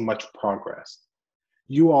haven't seen much progress.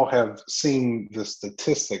 You all have seen the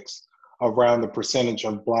statistics around the percentage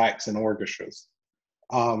of Blacks in orchestras.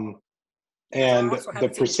 Um, Yes, I and also the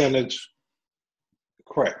haven't seen percentage, change.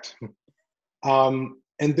 correct.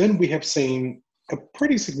 And then we have seen a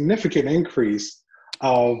pretty significant increase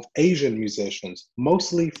of Asian musicians,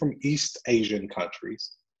 mostly from East Asian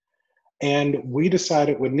countries. And we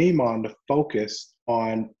decided with Neiman to focus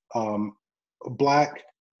on Black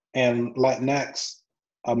and Latinx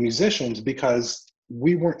musicians because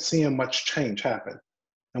we weren't seeing much change happen.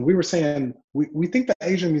 And we were saying, we think the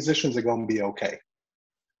Asian musicians are going to be okay.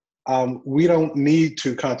 We don't need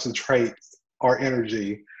to concentrate our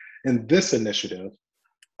energy in this initiative.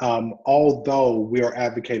 Although we are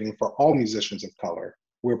advocating for all musicians of color,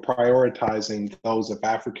 we're prioritizing those of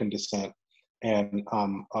African descent and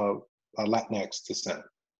Latinx descent.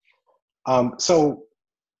 So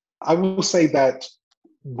I will say that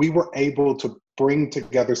we were able to bring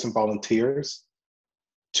together some volunteers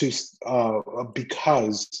to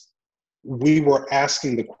because we were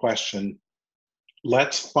asking the question,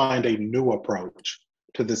 let's find a new approach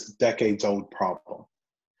to this decades-old problem.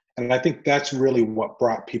 And I think that's really what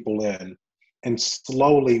brought people in. And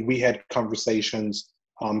slowly we had conversations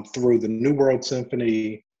through the New World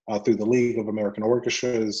Symphony, through the League of American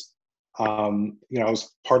Orchestras. I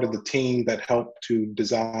was part of the team that helped to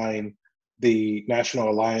design the National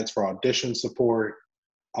Alliance for Audition Support,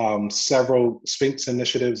 several Sphinx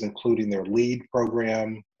initiatives, including their LEAD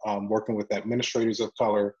program, working with administrators of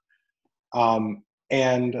color.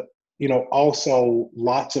 And also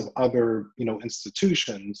lots of other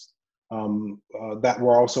institutions that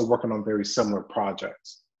were also working on very similar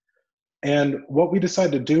projects. And what we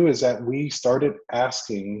decided to do is that we started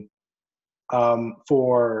asking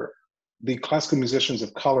for the classical musicians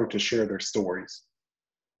of color to share their stories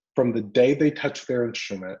from the day they touched their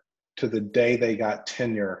instrument to the day they got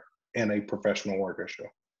tenure in a professional orchestra.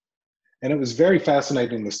 And it was very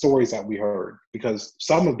fascinating, the stories that we heard, because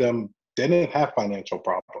some of them didn't have financial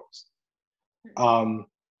problems.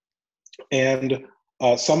 And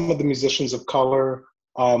some of the musicians of color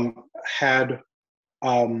had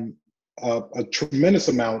a tremendous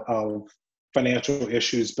amount of financial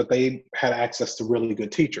issues, but they had access to really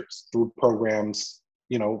good teachers through programs,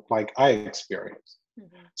 like I experienced.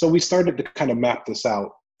 Mm-hmm. So we started to kind of map this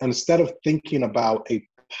out. And instead of thinking about a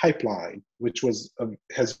pipeline, which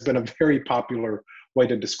has been a very popular way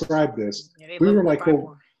to describe this, we were like,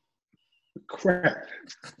 well, correct.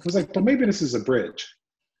 I was like, but maybe this is a bridge.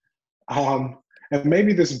 And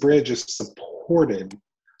maybe this bridge is supported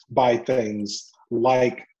by things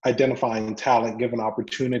like identifying talent, given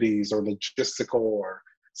opportunities, or logistical or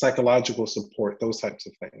psychological support, those types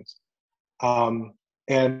of things.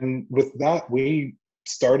 And with that, we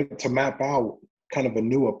started to map out kind of a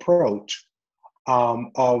new approach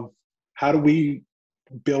of how do we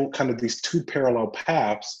build kind of these two parallel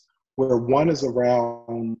paths, where one is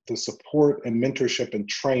around the support and mentorship and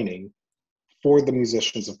training for the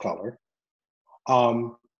musicians of color,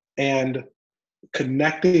 and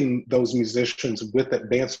connecting those musicians with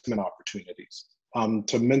advancement opportunities,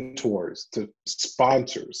 to mentors, to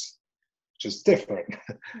sponsors, which is different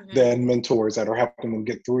than mentors that are helping them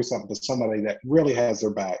get through something, to somebody that really has their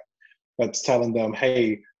back, that's telling them,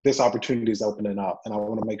 hey, this opportunity is opening up and I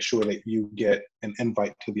want to make sure that you get an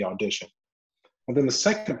invite to the audition. And then the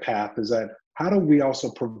second path is that how do we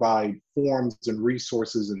also provide forms and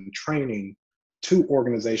resources and training to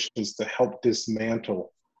organizations to help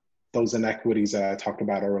dismantle those inequities that I talked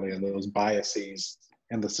about earlier, and those biases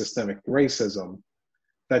and the systemic racism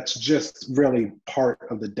that's just really part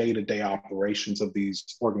of the day-to-day operations of these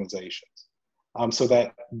organizations, so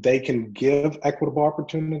that they can give equitable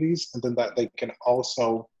opportunities, and then that they can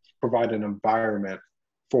also provide an environment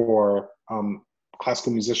for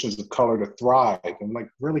classical musicians of color to thrive and like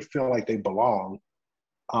really feel like they belong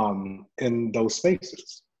in those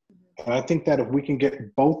spaces. And I think that if we can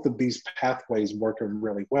get both of these pathways working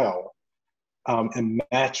really well, and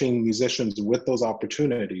matching musicians with those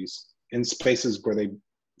opportunities in spaces where they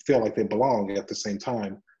feel like they belong at the same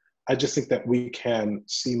time, I just think that we can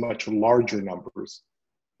see much larger numbers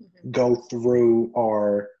go through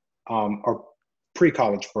our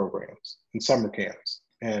pre-college programs and summer camps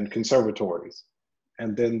and conservatories,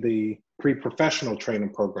 and then the pre-professional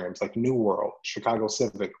training programs like New World, Chicago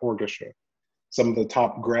Civic Orchestra, some of the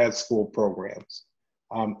top grad school programs.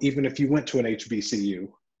 Even if you went to an HBCU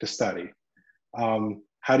to study,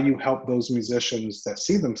 how do you help those musicians that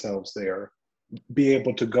see themselves there be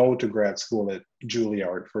able to go to grad school at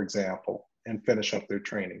Juilliard, for example, and finish up their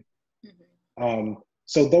training?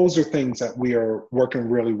 So those are things that we are working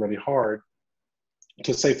really, really hard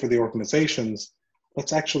to say for the organizations,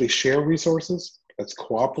 let's actually share resources, let's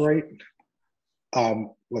cooperate,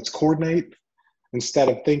 let's coordinate, instead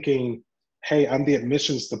of thinking, hey, I'm the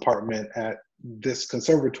admissions department at this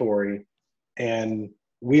conservatory, and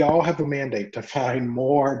we all have a mandate to find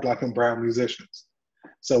more Black and Brown musicians.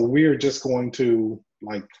 So we're just going to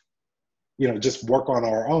just work on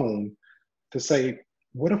our own to say,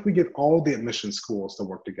 what if we get all the admission schools to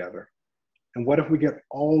work together? And what if we get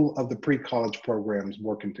all of the pre-college programs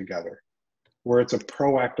working together, where it's a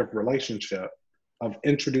proactive relationship of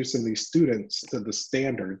introducing these students to the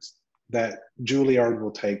standards that Juilliard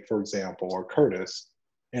will take, for example, or Curtis,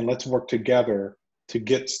 and let's work together to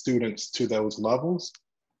get students to those levels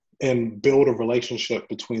and build a relationship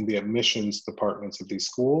between the admissions departments of these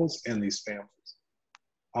schools and these families.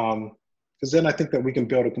 Because then I think that we can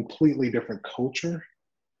build a completely different culture.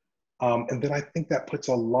 And then I think that puts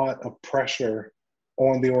a lot of pressure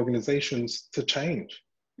on the organizations to change.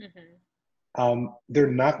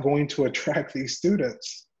 They're not going to attract these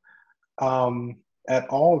students at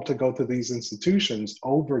all to go to these institutions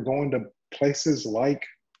over going to places like,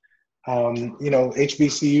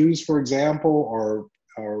 HBCUs, for example,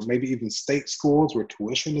 or maybe even state schools where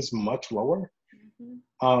tuition is much lower,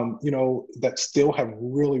 that still have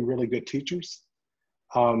really, really good teachers.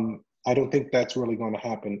 I don't think that's really going to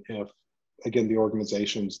happen if, again, the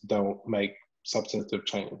organizations don't make substantive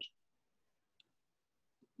change.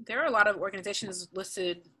 There are a lot of organizations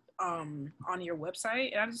listed on your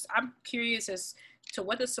website, and I'm curious as to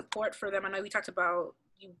what the support for them. I know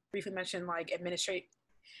you briefly mentioned like admission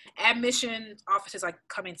offices like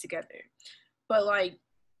coming together, but like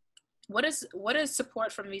what does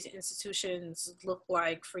support from these institutions look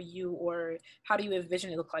like for you, or how do you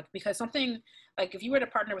envision it look like? Because something like if you were to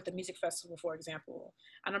partner with a music festival, for example,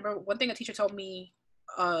 I remember one thing a teacher told me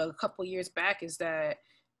a couple years back is that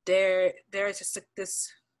there's just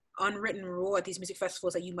this unwritten rule at these music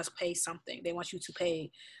festivals that you must pay something. They want you to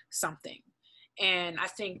pay something. And I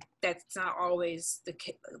think that's not always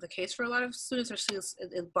the case for a lot of students, or students,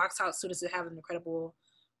 it blocks out students that have an incredible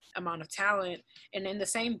amount of talent. And in the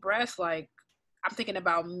same breath, like I'm thinking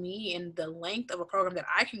about me and the length of a program that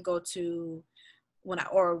I can go to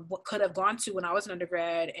or what could have gone to when I was an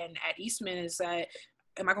undergrad and at Eastman, is that,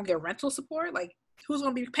 am I gonna get rental support? Like who's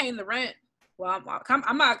gonna be paying the rent? Well,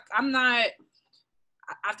 I'm not,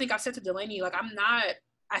 I think I've said to Delaney, like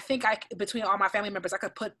I think between all my family members, I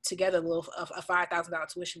could put together a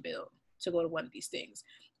 $5,000 tuition bill to go to one of these things.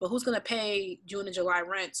 But who's going to pay June and July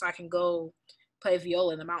rent so I can go play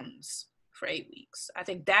viola in the mountains for 8 weeks? I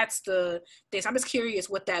think that's the thing. So I'm just curious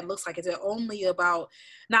what that looks like. Is it only about,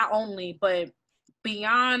 not only, but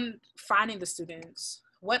beyond finding the students,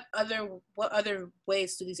 what other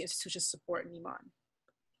ways do these institutions support Niman?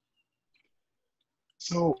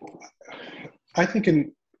 So I think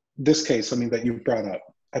in this case, that you brought up,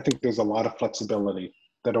 I think there's a lot of flexibility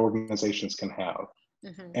that organizations can have.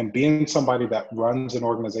 And being somebody that runs an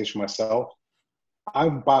organization myself,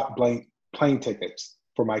 I've bought plane tickets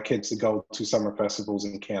for my kids to go to summer festivals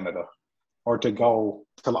in Canada, or to go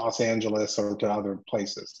to Los Angeles or to other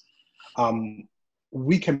places.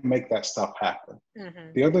 We can make that stuff happen.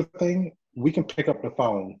 The other thing, we can pick up the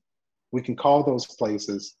phone, we can call those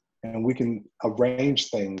places, and we can arrange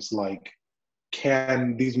things like,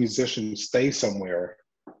 can these musicians stay somewhere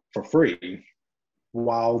for free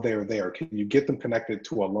while they're there? Can you get them connected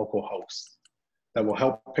to a local host that will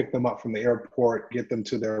help pick them up from the airport, get them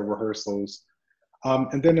to their rehearsals?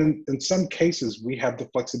 And then in some cases, we have the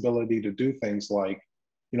flexibility to do things like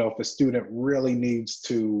if a student really needs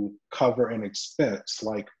to cover an expense,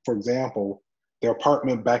 like for example, their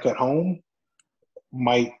apartment back at home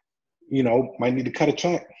might need to cut a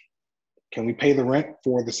check. Can we pay the rent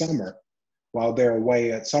for the summer while they're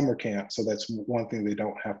away at summer camp? So that's one thing they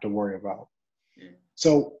don't have to worry about.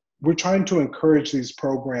 So we're trying to encourage these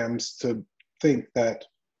programs to think that,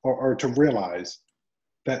 or to realize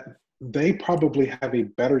that they probably have a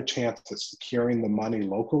better chance at securing the money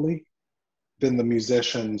locally than the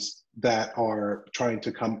musicians that are trying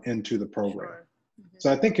to come into the program. Sure. Mm-hmm.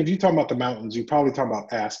 So I think if you talk about the mountains, you probably talk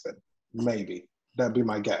about Aspen, maybe. That'd be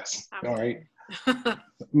my guess. All right.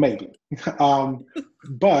 Maybe.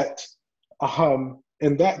 But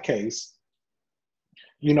in that case,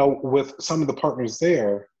 with some of the partners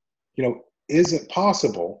there, is it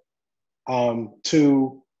possible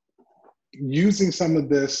to using some of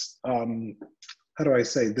this, how do I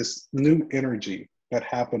say, this new energy that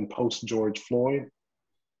happened post George Floyd?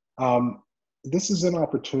 This is an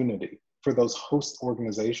opportunity for those host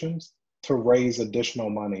organizations to raise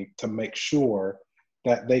additional money to make sure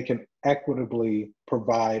that they can equitably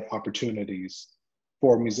provide opportunities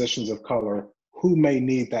for musicians of color who may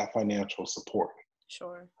need that financial support.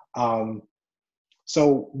 Sure.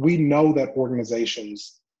 So we know that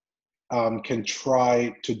organizations can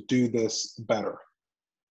try to do this better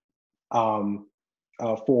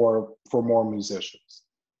for more musicians.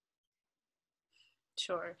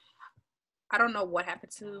 Sure. I don't know what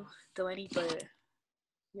happened to Delaney, but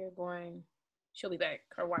she'll be back.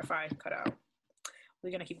 Her Wi-Fi cut out.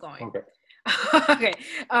 We're gonna keep going. Okay. Okay.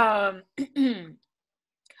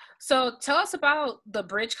 So tell us about the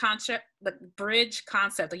bridge concept.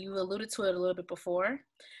 You alluded to it a little bit before.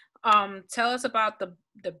 Tell us about the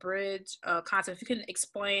bridge concept. If you can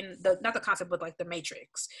explain not the concept, but like the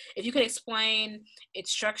matrix. If you could explain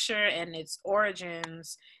its structure and its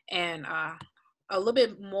origins and a little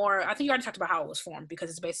bit more. I think you already talked about how it was formed, because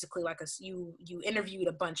it's basically like you interviewed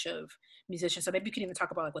a bunch of musicians. So maybe you can even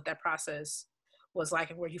talk about like what that process was like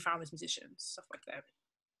and where you found these musicians, stuff like that.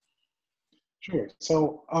 Sure.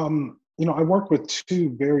 So, I work with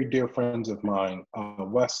two very dear friends of mine,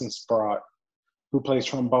 Weston Sprott, who plays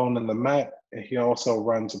trombone in the Met. And he also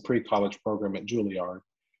runs a pre-college program at Juilliard.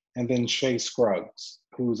 And then Shay Scruggs,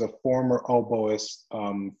 who's a former oboist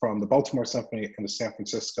from the Baltimore Symphony and the San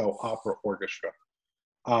Francisco Opera Orchestra.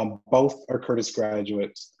 Both are Curtis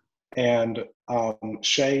graduates. And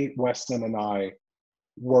Shay, Weston, and I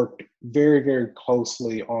worked very, very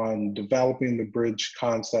closely on developing the bridge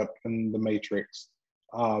concept and the matrix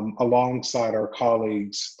alongside our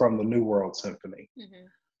colleagues from the New World Symphony.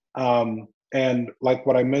 Mm-hmm. And like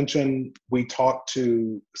what I mentioned, we talked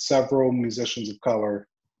to several musicians of color,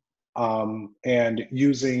 and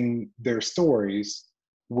using their stories,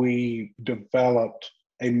 we developed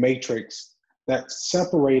a matrix that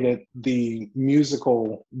separated the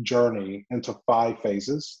musical journey into 5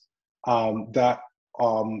 phases that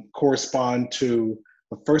correspond to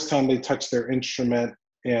the first time they touch their instrument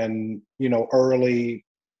in early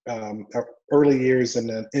years and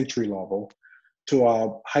then entry level, to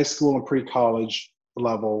a high school and pre-college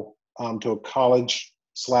level, to a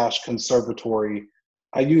college/conservatory.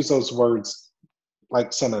 I use those words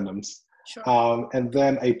like synonyms. Sure. And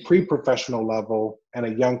then a pre-professional level and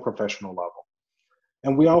a young professional level.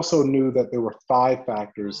 And we also knew that there were 5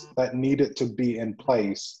 factors that needed to be in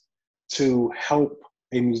place to help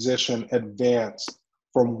a musician advance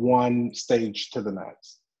from one stage to the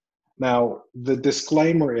next. Now, the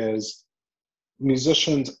disclaimer is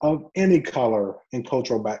musicians of any color and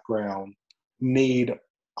cultural background need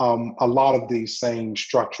a lot of these same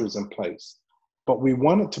structures in place. But we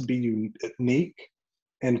wanted to be unique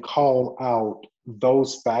and call out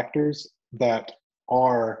those factors that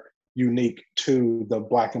are unique to the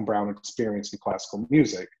Black and Brown experience in classical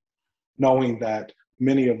music, knowing that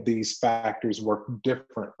many of these factors work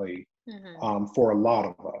differently for a lot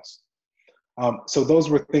of us. So those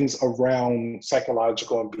were things around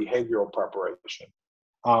psychological and behavioral preparation.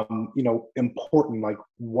 Important, like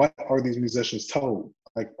what are these musicians told?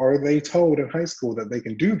 Like, are they told in high school that they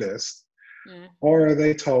can do this? Or are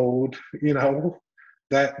they told,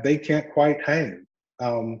 that they can't quite hang?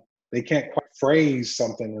 They can't quite phrase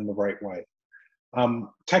something in the right way.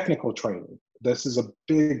 Technical training, this is a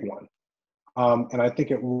big one. And I think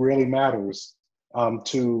it really matters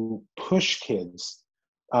to push kids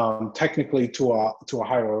technically to a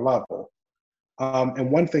higher level. And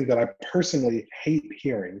one thing that I personally hate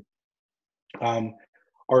hearing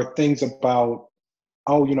are things about,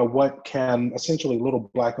 what can essentially little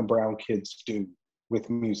Black and brown kids do with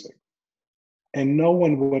music? And no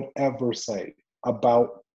one would ever say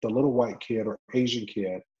about the little white kid or Asian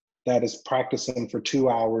kid that is practicing for 2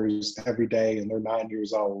 hours every day and they're 9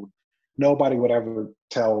 years old, nobody would ever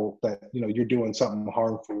tell that, you're doing something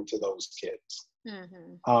harmful to those kids.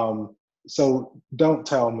 So don't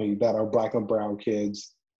tell me that our Black and brown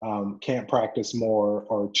kids can't practice more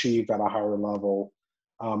or achieve at a higher level.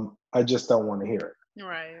 I just don't want to hear it.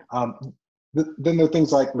 Right. Then there are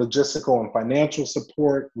things like logistical and financial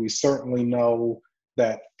support. We certainly know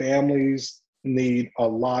that families need a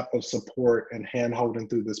lot of support and hand-holding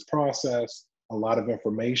through this process, a lot of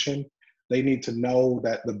information. They need to know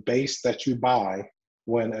that the base that you buy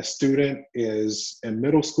when a student is in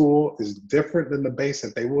middle school is different than the base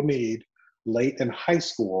that they will need late in high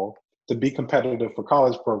school to be competitive for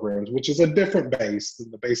college programs, which is a different base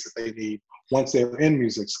than the base that they need once they're in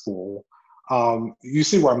music school. You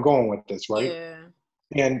see where I'm going with this, right? Yeah.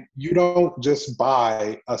 And you don't just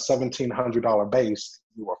buy a $1,700 base,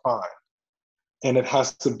 you are fine. And it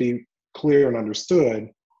has to be clear and understood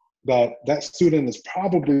that that student is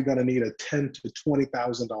probably going to need a $10,000 to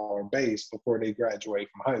 $20,000 base before they graduate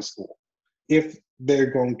from high school, if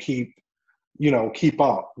they're going to keep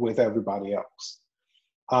up with everybody else.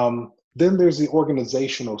 Then there's the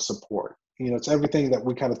organizational support. It's everything that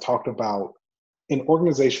we kind of talked about. An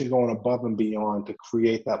organization going above and beyond to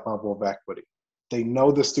create that level of equity. They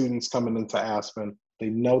know the students coming into Aspen. They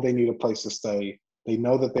know they need a place to stay. They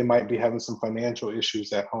know that they might be having some financial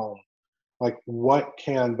issues at home. Like, what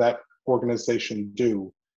can that organization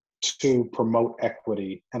do to promote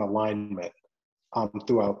equity and alignment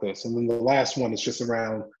throughout this? And then the last one is just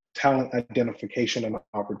around talent identification and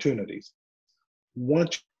opportunities.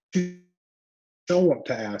 Once you show up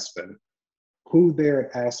to Aspen, who there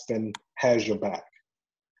at Aspen has your back?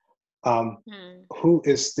 Who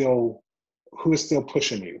is still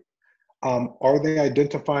pushing you? Are they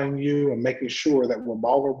identifying you and making sure that when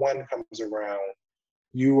Mahler 1 comes around,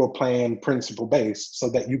 you are playing principal bass so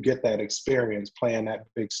that you get that experience playing that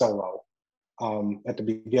big solo at the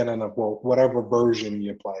beginning of whatever version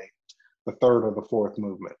you play, the third or the fourth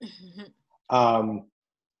movement.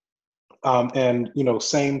 And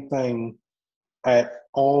same thing at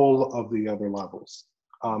all of the other levels.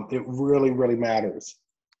 It really, really matters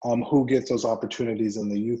who gets those opportunities in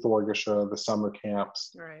the youth orchestra, the summer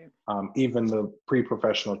camps, Right. Even the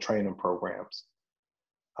pre-professional training programs.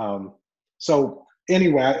 So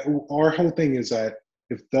anyway, our whole thing is that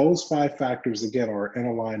if those 5 factors, again, are in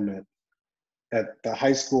alignment at the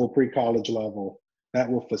high school, pre-college level, that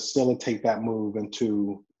will facilitate that move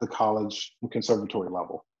into the college and conservatory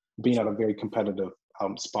level, being at a very competitive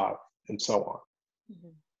spot and so on.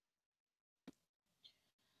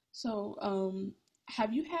 So,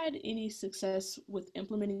 have you had any success with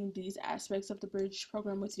implementing these aspects of the Bridge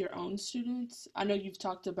program with your own students? I know you've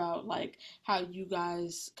talked about like how you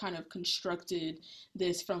guys kind of constructed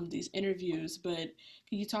this from these interviews, but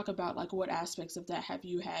can you talk about like what aspects of that have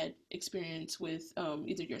you had experience with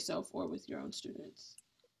either yourself or with your own students?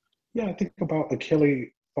 Yeah, I think about Achille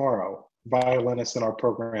Faro, violinist in our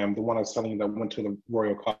program, the one I was telling you that went to the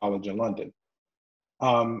Royal College in London.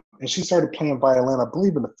 And she started playing violin, I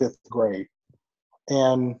believe, in the 5th grade.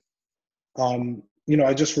 And,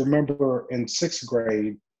 I just remember in 6th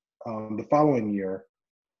grade, the following year,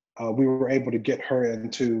 we were able to get her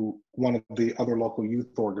into one of the other local youth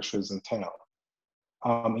orchestras in town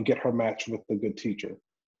and get her matched with a good teacher.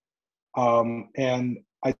 And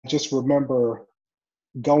I just remember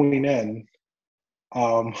going in,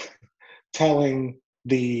 telling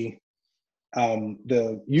the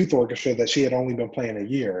youth orchestra that she had only been playing a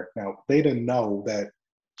year. Now, they didn't know that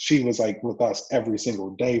she was like with us every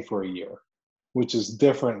single day for a year, which is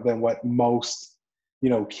different than what most,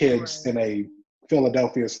 kids in a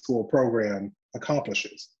Philadelphia school program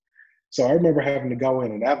accomplishes. So I remember having to go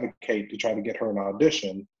in and advocate to try to get her an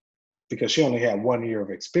audition because she only had 1 year of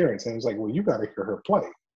experience. And it was like, well, you got to hear her play.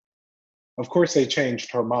 Of course, they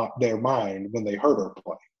changed their mind when they heard her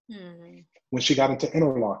play. When she got into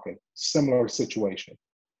Interlochen, similar situation.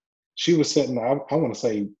 She was sitting, I want to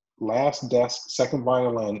say, last desk, second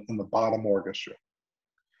violin in the bottom orchestra.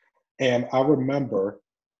 And I remember,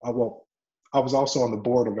 I was also on the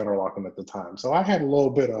board of Interlochen at the time. So I had a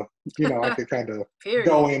little bit of, I could kind of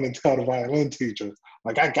go in and tell the violin teacher,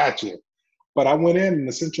 like, I got you. But I went in and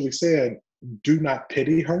essentially said, do not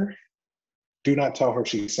pity her. Do not tell her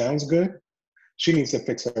she sounds good. She needs to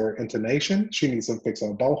fix her intonation. She needs to fix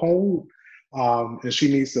her bow hold. And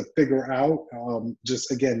she needs to figure out,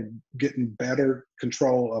 just again, getting better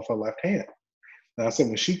control of her left hand. And I said,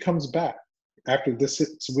 when she comes back after this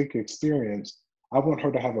 6-week experience, I want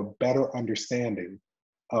her to have a better understanding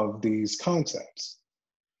of these concepts.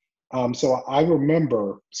 So I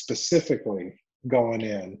remember specifically going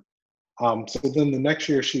in So then the next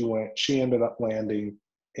year she ended up landing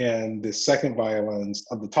in the second violins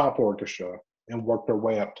of the top orchestra and worked her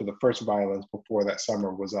way up to the first violins before that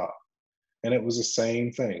summer was up. And it was the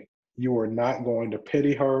same thing. You were not going to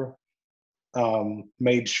pity her,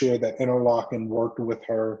 made sure that Interlochen worked with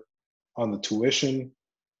her on the tuition.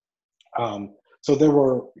 So there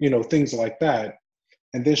were, things like that.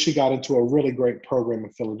 And then she got into a really great program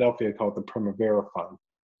in Philadelphia called the Primavera Fund.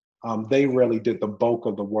 They really did the bulk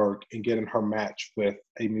of the work in getting her matched with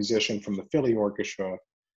a musician from the Philly Orchestra.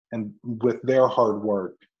 And with their hard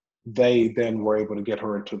work, they then were able to get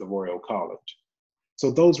her into the Royal College.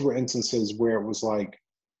 So those were instances where it was like,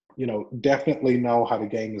 definitely know how the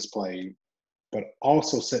game is played, but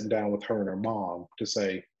also sitting down with her and her mom to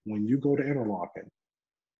say, when you go to Interlochen,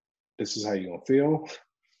 this is how you're gonna feel.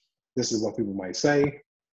 This is what people might say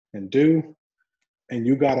and do. And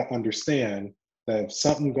you gotta understand that if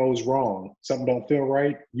something goes wrong, something don't feel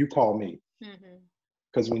right, you call me.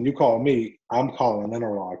 Because when you call me, I'm calling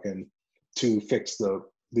Interlochen to fix the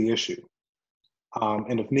issue.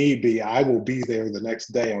 And if need be, I will be there the next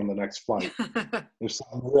day on the next flight if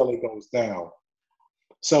something really goes down.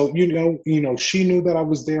 So, she knew that I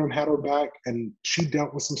was there and had her back, and she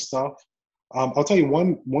dealt with some stuff. I'll tell you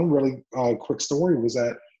one really quick story was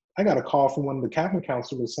that I got a call from one of the cabinet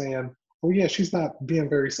counselors saying, oh yeah, she's not being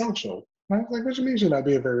very social. And I was like, what do you mean she's not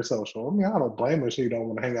being very social? I mean, I don't blame her. She don't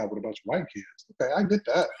want to hang out with a bunch of white kids. Okay, I get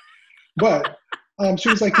that. But she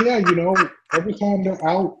was like, yeah, every time they're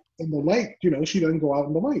out in the lake, she doesn't go out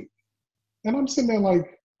in the lake. And I'm sitting there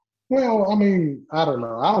like, well, I mean, I don't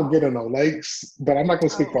know. I don't get in no lakes, but I'm not going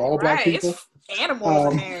to speak for all Black people. It's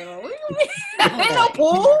animals in there. Ain't no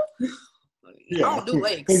pool. Yeah, I don't do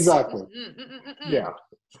lakes. Exactly. Yeah.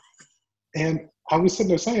 And I was sitting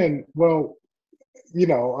there saying, well,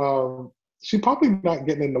 she's probably not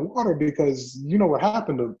getting in the water because you know what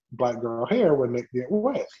happened to Black girl hair when they get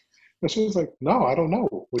wet. And she was like, no, I don't know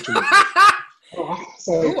what you mean.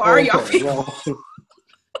 Who are y'all people?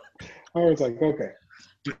 Well, I was like, okay.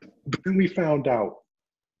 But then we found out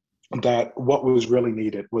that what was really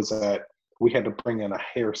needed was that we had to bring in a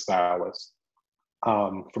hairstylist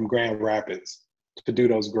from Grand Rapids to do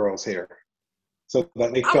those girls' hair so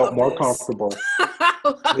that they felt more comfortable.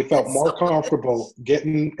 They felt more comfortable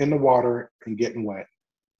getting in the water and getting wet.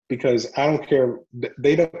 Because I don't care,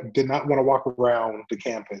 they did not want to walk around the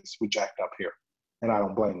campus with jacked up hair. And I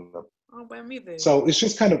don't blame them. I don't blame me either. So it's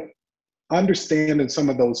just kind of understanding some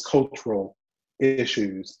of those cultural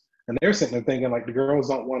issues. And they're sitting there thinking like the girls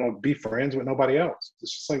don't want to be friends with nobody else.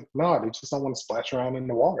 It's just like, no, they just don't want to splash around in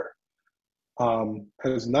the water. It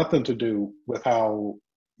has nothing to do with how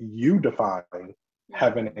you define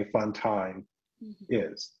having a fun time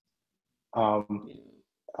is.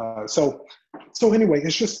 So anyway,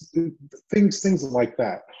 it's just things like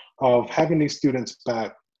that of having these students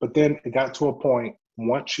back. But then it got to a point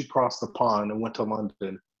once she crossed the pond and went to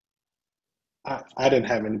London, I didn't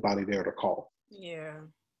have anybody there to call. Yeah.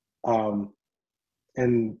 And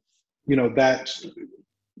that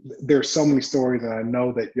there's so many stories, and I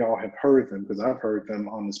know that y'all have heard them because I've heard them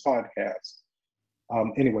on this podcast.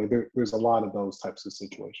 Anyway, there's a lot of those types of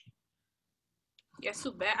situations. Yeah,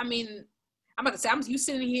 so bad. I mean, I'm about to say, you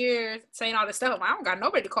sitting here saying all this stuff. I don't got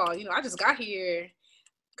nobody to call. I just got here.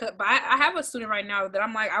 But I have a student right now that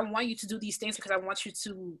I'm like, I want you to do these things because I want you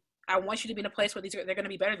to be in a place where they're going to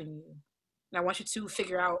be better than you. And I want you to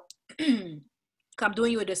figure out, I'm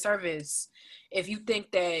doing you a disservice if you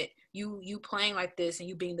think that you playing like this and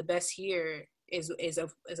you being the best here is a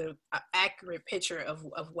accurate picture of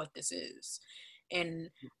what this is. And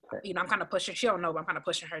I'm kind of pushing. She don't know, but I'm kind of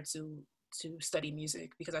pushing her to study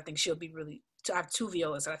music because I think she'll be I have 2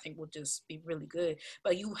 violas that I think will just be really good.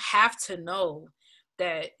 But you have to know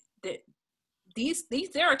that these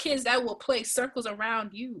there are kids that will play circles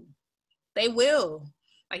around you. They will.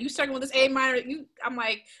 Like, you struggling with this A minor, I'm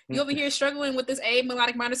like, you over here struggling with this A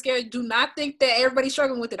melodic minor scale. Do not think that everybody's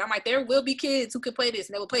struggling with it. I'm like, there will be kids who can play this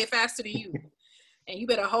and they will play it faster than you. And you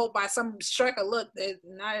better hope by some strike of luck that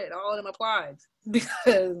not all of them applies,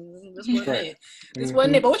 because this wasn't it. This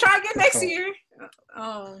wasn't it. But we'll try again next year.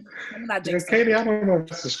 I'm not jinxing. Katie, I don't know if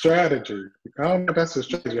that's a strategy. I don't know if that's a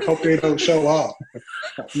strategy. I hope they don't show up.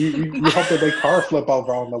 You hope that they car flip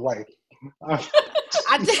over on the way.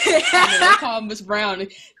 I did. They call Miss Brown.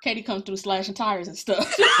 Katie comes through slashing tires and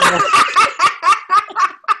stuff.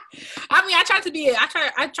 I mean, I try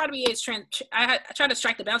to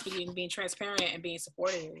strike the balance between being transparent and being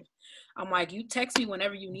supportive. I'm like, you text me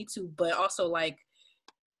whenever you need to, but also like,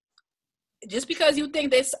 just because you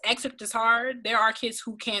think this excerpt is hard, there are kids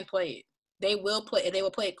who can play it. They will play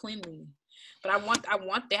it cleanly. But I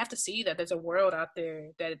want they have to see that there's a world out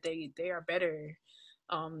there that they are better.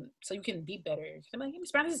 So you can be better. They're like,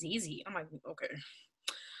 Miss Brown, this is easy. I'm like, okay.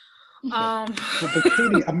 But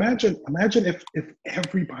Katie, imagine if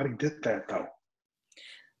everybody did that though.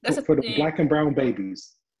 That's for the Black and brown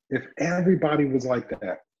babies, if everybody was like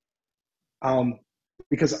that.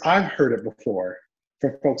 Because I've heard it before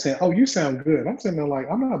from folks saying, "Oh, you sound good." I'm sitting there like,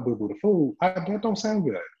 I'm not Boo Boo the Fool. That don't sound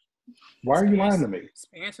good. Why are you lying to me?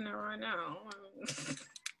 Experiencing it right now.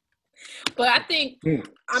 But I think,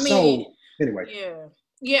 I mean, so anyway,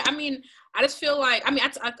 yeah. I mean, I just feel like, I mean, I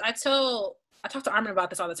talk to Armin about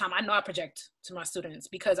this all the time. I know I project to my students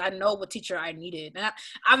because I know what teacher I needed. And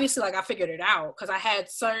obviously, like, I figured it out because I had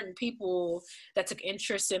certain people that took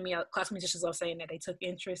interest in me. Class musicians love saying that they took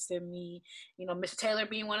interest in me. You know, Mr. Taylor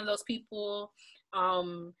being one of those people.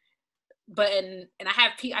 But I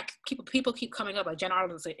have people keep coming up. Like Jen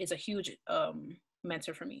Arnold is a huge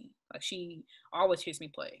mentor for me. Like, she always hears me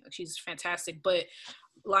play. Like, she's fantastic. But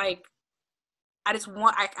like, I just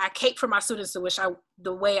want, I cape for my students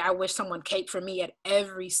the way I wish someone caped for me at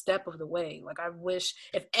every step of the way. Like, I wish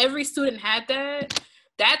if every student had that,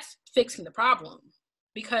 that's fixing the problem.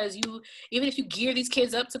 Because even if you gear these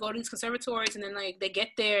kids up to go to these conservatories and then like they get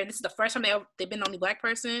there and this is the first time they've been the only Black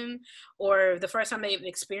person, or the first time they've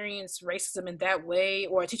experienced racism in that way,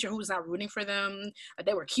 or a teacher who's not rooting for them, like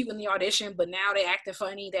they were cute in the audition, but now they acting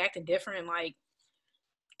funny, they acting different, like,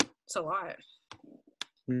 it's a lot.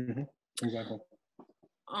 Mm-hmm. Exactly.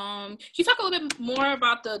 Can you talk a little bit more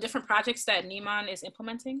about the different projects that Niman is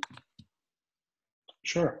implementing?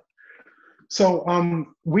 Sure. So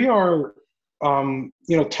we are,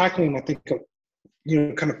 tackling, I think,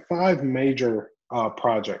 kind of 5 major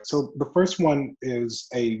projects. So the first one is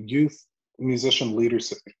a youth musician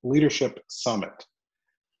leadership summit.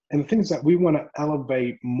 And the things that we want to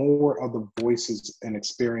elevate more of the voices and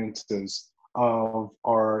experiences of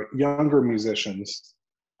our younger musicians,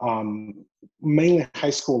 mainly high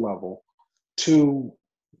school level, to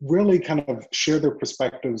really kind of share their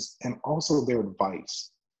perspectives and also their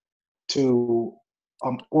advice to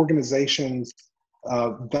organizations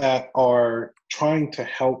that are trying to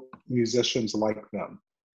help musicians like them.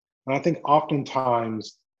 And I think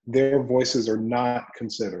oftentimes their voices are not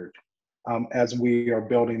considered as we are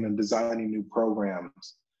building and designing new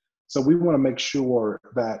programs. So we want to make sure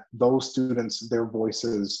that those students, their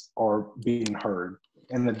voices are being heard,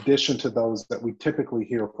 in addition to those that we typically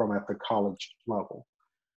hear from at the college level.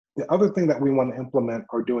 The other thing that we want to implement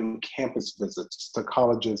are doing campus visits to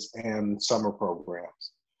colleges and summer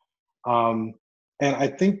programs. And I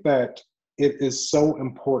think that it is so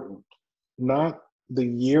important, not the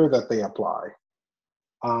year that they apply,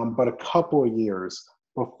 but a couple of years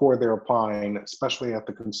before they're applying, especially at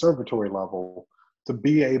the conservatory level, to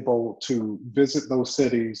be able to visit those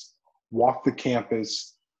cities, walk the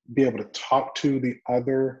campus, be able to talk to the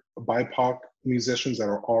other BIPOC musicians that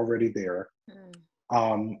are already there,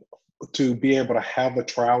 to be able to have a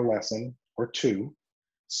trial lesson or 2,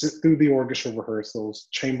 sit through the orchestra rehearsals,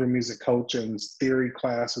 chamber music coachings, theory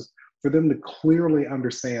classes, for them to clearly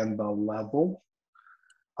understand the level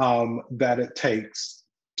that it takes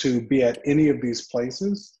to be at any of these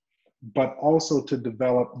places, but also to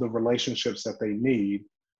develop the relationships that they need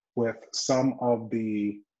with some of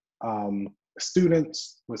the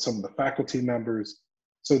students, with some of the faculty members,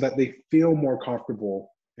 so that they feel more comfortable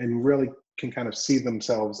and really can kind of see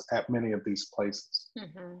themselves at many of these places.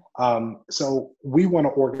 Mm-hmm. So we want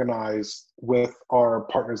to organize with our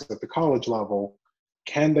partners at the college level.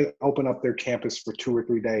 Can they open up their campus for 2 or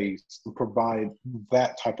 3 days and provide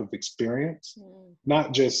that type of experience?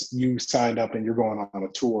 Not just you signed up and you're going on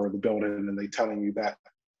a tour of the building and they telling you that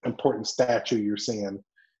important statue you're seeing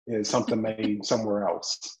is something made somewhere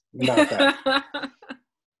else. Not that.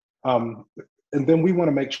 And then we want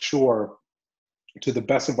to make sure, to the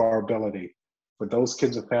best of our ability, for those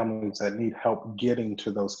kids and families that need help getting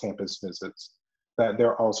to those campus visits, that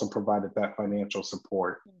they're also provided that financial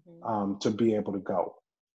support to be able to go.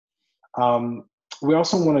 We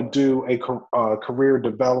also want to do a career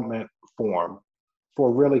development forum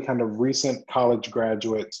for really kind of recent college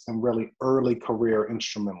graduates and really early career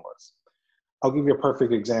instrumentalists. I'll give you a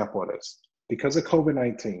perfect example of this. Because of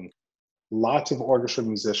COVID-19, lots of orchestra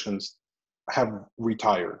musicians have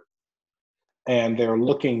retired, and they're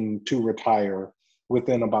looking to retire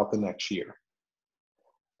within about the next year.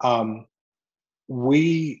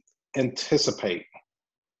 We anticipate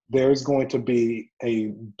there's going to be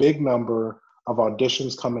a big number of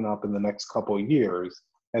auditions coming up in the next couple of years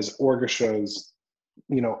as orchestras,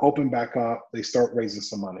 open back up, they start raising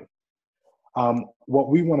some money. What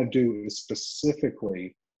we want to do is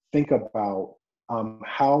specifically think about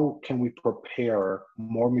how can we prepare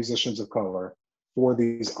more musicians of color for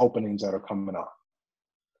these openings that are coming up,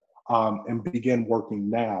 and begin working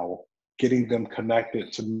now, getting them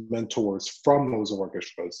connected to mentors from those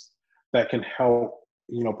orchestras that can help,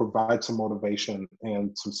 provide some motivation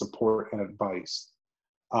and some support and advice,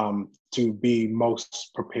 to be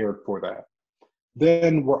most prepared for that.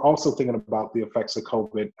 Then we're also thinking about the effects of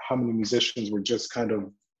COVID, how many musicians were just kind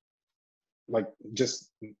of like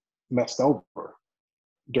just messed over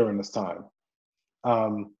during this time.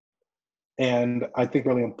 And I think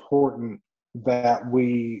really important that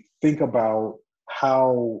we think about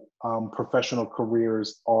how professional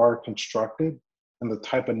careers are constructed and the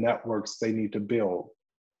type of networks they need to build.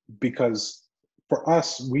 Because for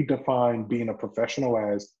us, we define being a professional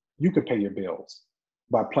as you could pay your bills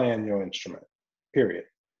by playing your instrument, period.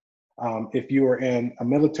 If you are in a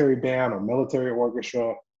military band or military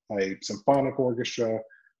orchestra, a symphonic orchestra,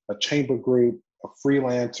 a chamber group, a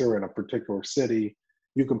freelancer in a particular city,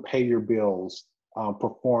 you can pay your bills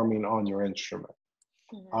performing on your instrument.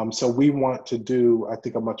 So we want to do, I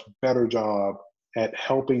think, a much better job at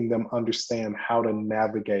helping them understand how to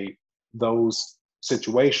navigate those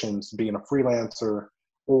situations, being a freelancer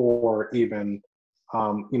or even,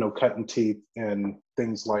 cutting teeth in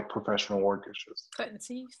things like professional orchestras. Cutting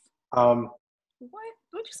teeth? What?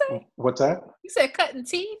 What'd you say? What's that? You said cutting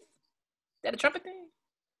teeth? That a trumpet thing?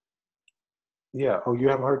 Yeah. Oh, you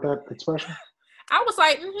haven't heard that expression? I was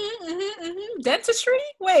like, dentistry?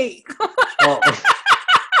 Wait.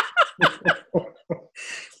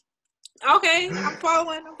 Okay, I'm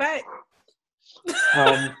following. I'm back.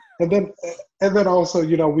 And then also,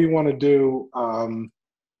 we want to do,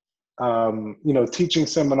 teaching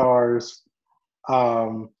seminars,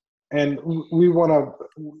 and we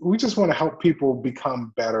just want to help people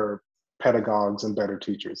become better pedagogues and better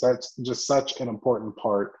teachers. That's just such an important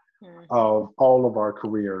part of all of our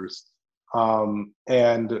careers.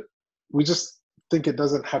 And we just think it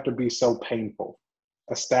doesn't have to be so painful,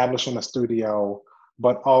 establishing a studio,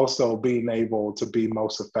 but also being able to be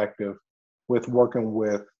most effective with working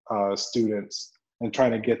with students and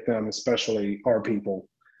trying to get them, especially our people,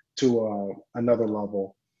 to another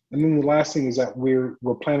level. And then the last thing is that we're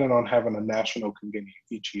planning on having a national convening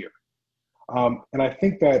each year. And I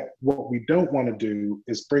think that what we don't want to do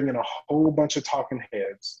is bring in a whole bunch of talking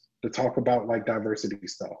heads to talk about like diversity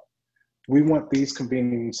stuff. We want these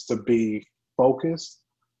convenings to be focused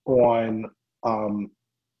on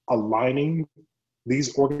aligning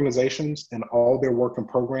these organizations and all their work and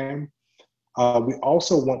program. We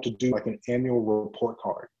also want to do like an annual report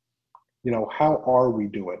card. How are we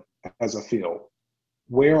doing as a field?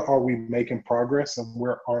 Where are we making progress and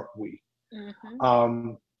where aren't we?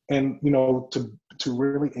 And to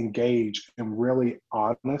really engage in really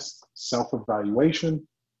honest self-evaluation,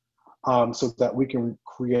 so that we can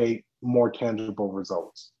create more tangible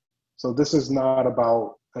results. So this is not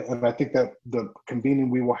about, and I think that the convening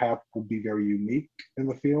we will have will be very unique in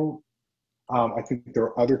the field. I think there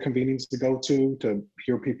are other convenings to go to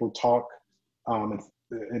hear people talk,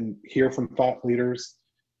 and hear from thought leaders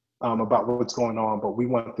about what's going on, but we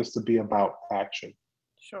want this to be about action.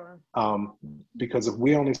 Sure. Because if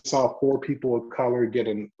we only saw 4 people of color get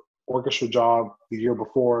an orchestra job the year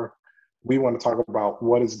before, we want to talk about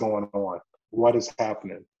what is going on, what is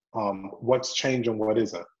happening, what's changing, what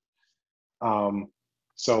isn't.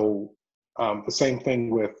 So the same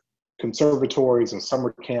thing with conservatories and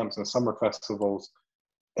summer camps and summer festivals.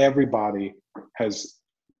 Everybody has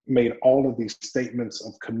made all of these statements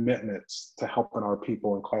of commitments to helping our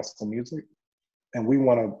people in classical music. And we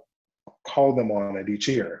want to call them on it each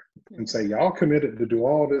year and say, y'all committed to do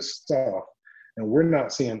all this stuff, and we're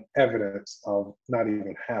not seeing evidence of not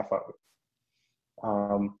even half of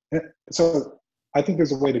it. So I think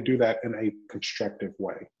there's a way to do that in a constructive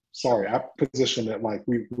way. Sorry, I position it like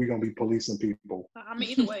we're going to be policing people. I mean,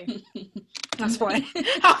 either way. I'm playing.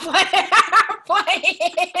 I'm playing.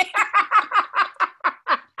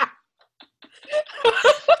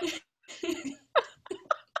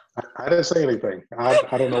 I didn't say anything.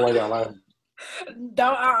 I don't know why y'all laughing.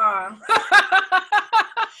 Don't,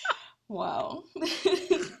 Wow.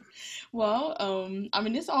 Well, I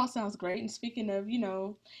mean, this all sounds great. And speaking of,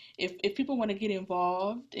 if people want to get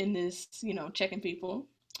involved in this, checking people,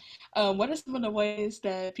 what are some of the ways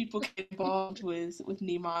that people get involved with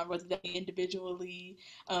Niman, whether that be individually,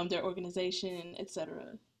 their organization,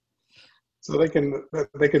 etc.? So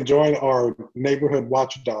they can join our neighborhood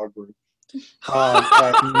watchdog group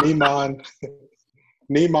at Niman.org,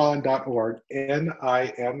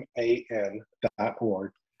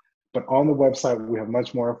 NIMAN.org. But on the website, we have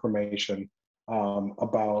much more information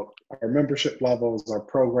about our membership levels, our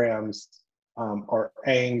programs, our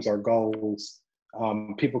aims, our goals.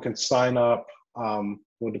 People can sign up,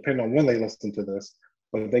 well, depending on when they listen to this,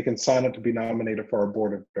 but they can sign up to be nominated for our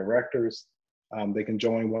board of directors. They can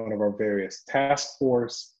join one of our various task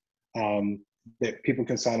force. That people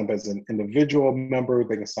can sign up as an individual member.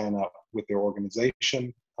 They can sign up with their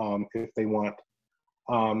organization if they want.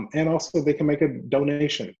 And also they can make a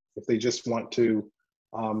donation if they just want to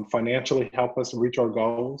financially help us reach our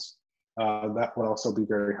goals. That would also be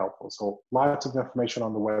very helpful. So lots of information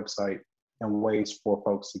on the website and ways for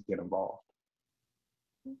folks to get involved.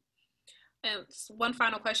 And one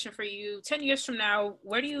final question for you: 10 years from now,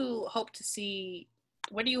 where do you hope to see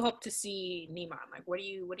Neimon? Like, what are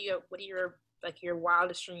your like your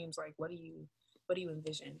wildest dreams? Like, what do you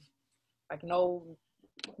envision? Like, no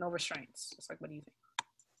restraints. It's like, what do you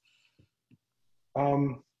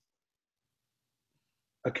think?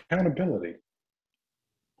 Accountability.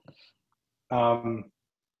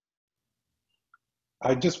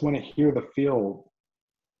 I just want to hear the field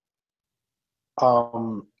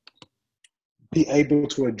be able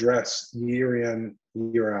to address year in,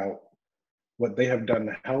 year out what they have done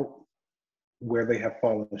to help, where they have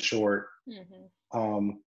fallen short,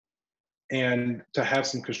 and to have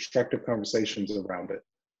some constructive conversations around it.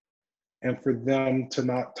 And for them to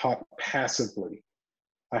not talk passively.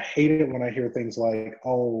 I hate it when I hear things like,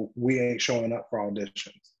 oh, we ain't showing up for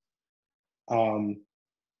auditions. Or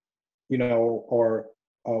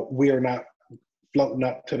we are not floating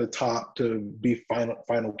up to the top to be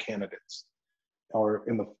final candidates or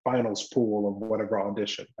in the finals pool of whatever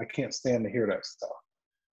audition. I can't stand to hear that stuff.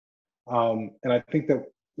 And I think that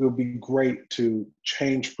it would be great to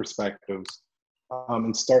change perspectives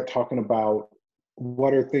and start talking about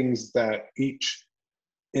what are things that each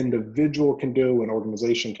individual can do and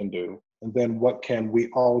organization can do, and then what can we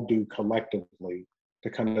all do collectively to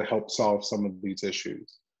kind of help solve some of these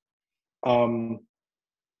issues.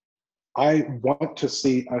 I want to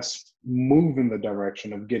see us move in the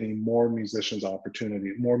direction of getting more musicians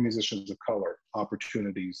opportunity, more musicians of color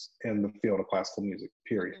opportunities in the field of classical music,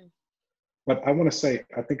 period. But I want to say,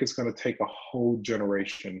 I think it's going to take a whole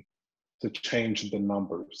generation to change the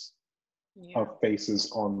numbers of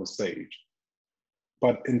faces on the stage.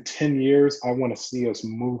 But in 10 years, I want to see us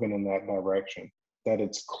moving in that direction, that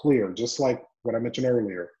it's clear, just like what I mentioned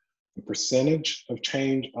earlier, the percentage of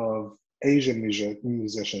change of Asian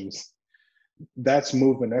musicians, that's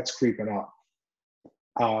moving, that's creeping up.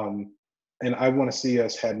 And I want to see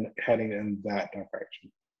us heading in that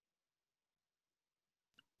direction.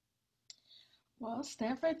 Well,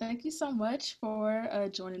 Stanford, thank you so much for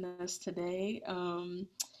joining us today.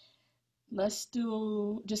 Let's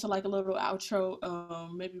do just like a little outro,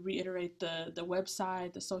 maybe reiterate the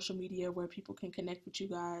website, the social media where people can connect with you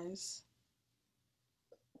guys.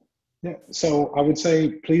 Yeah, so I would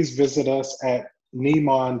say please visit us at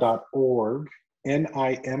Neiman.org,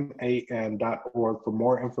 NIMAN.org for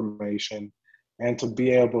more information and to be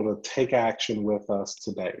able to take action with us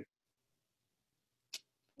today.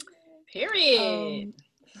 Period.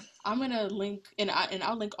 I'm gonna link and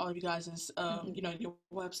I'll link all of you guys' your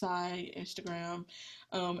website, Instagram,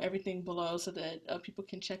 everything below so that people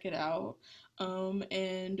can check it out.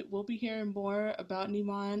 And we'll be hearing more about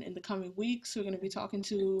Neiman in the coming weeks. We're going to be talking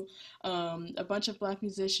to a bunch of Black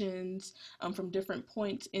musicians from different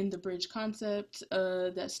points in the bridge concept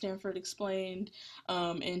that Stanford explained,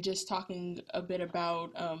 and just talking a bit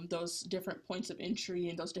about those different points of entry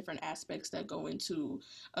and those different aspects that go into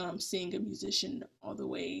seeing a musician all the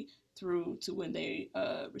way through to when they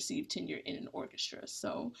receive tenure in an orchestra.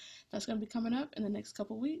 So that's going to be coming up in the next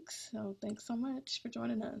couple weeks. So thanks so much for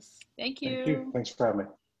joining us. Thank you. Thank you. Thanks for having me.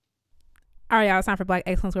 All right, y'all. It's time for Black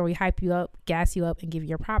Excellence, where we hype you up, gas you up, and give you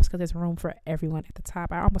your props because there's room for everyone at the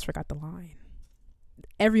top. I almost forgot the line.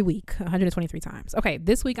 Every week, 123 times. Okay,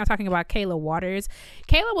 this week I'm talking about Kayla Waters.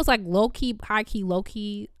 Kayla was like low-key, high-key,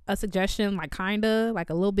 low-key, a suggestion, like kinda, like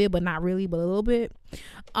a little bit, but not really, but a little bit.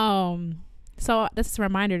 So this is a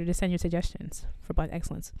reminder to send your suggestions for Black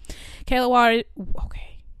Excellence. Kayla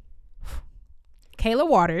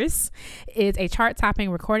Waters is a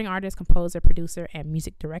chart-topping recording artist, composer, producer, and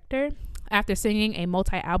music director. After signing a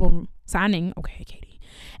multi-album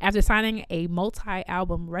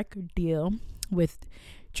record deal with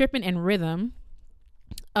Trippin' and Rhythm,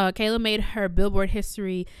 Kayla made her Billboard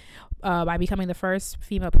history by becoming the first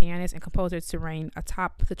female pianist and composer to reign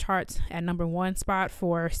atop the charts at #1 spot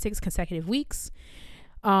for 6 consecutive weeks.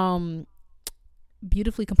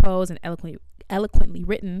 Beautifully composed and eloquently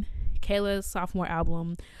written, Kayla's sophomore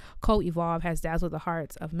album, Co-Evolve, has dazzled the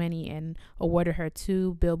hearts of many and awarded her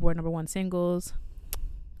 2 Billboard #1 singles,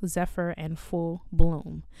 Zephyr and Full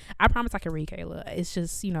Bloom. I promise I can read Kayla. It's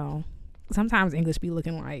just, sometimes English be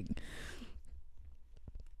looking like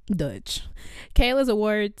Dutch. Kayla's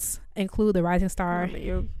awards include the Rising Star.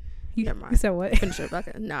 You never mind. You said what? Finish it.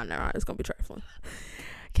 Okay. No, it's gonna be trifling.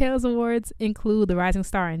 Kayla's awards include the Rising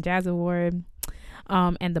Star and Jazz Award,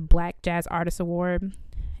 and the Black Jazz Artist Award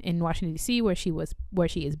in Washington D.C., where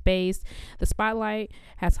she is based. The Spotlight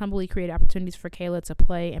has humbly created opportunities for Kayla to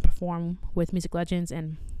play and perform with music legends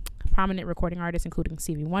and prominent recording artists, including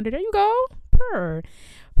Stevie Wonder. There you go. Purr.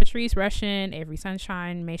 Patrice Rushen, Avery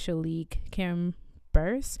Sunshine, Maisha Leak, Kim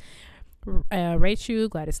Burse, Ray Chu,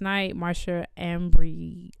 Gladys Knight, Marsha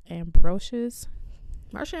Ambrosius.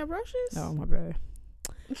 Marsha Ambrosius? Oh, my brother.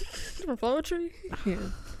 From Poetry? Yeah.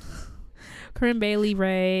 Corinne Bailey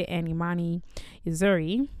Ray, and Imani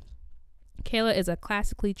Izuri. Kayla is a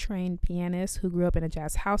classically trained pianist who grew up in a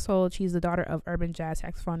jazz household. She's the daughter of urban jazz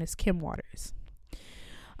saxophonist Kim Waters.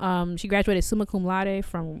 She graduated summa cum laude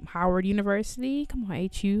from Howard University. Come on,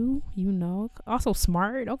 HU, you know. Also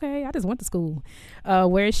smart. Okay, I just went to school.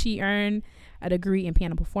 Where she earned a degree in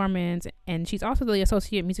piano performance. And she's also the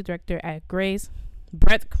associate music director at Grace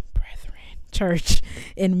Brethren Church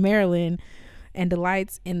in Maryland, and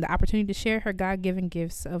delights in the opportunity to share her God-given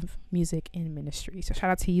gifts of music and ministry. So shout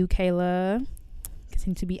out to you, Kayla.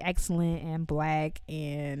 Continue to be excellent and Black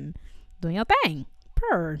and doing your thing.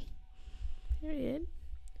 Purr. Period.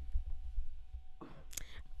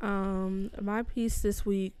 My piece this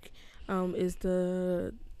week is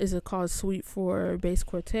called Suite for Bass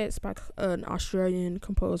Quartets by an Australian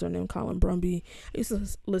composer named Colin Brumby. I used to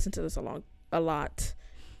listen to this a lot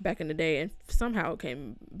back in the day, and somehow it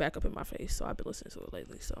came back up in my face, so I've been listening to it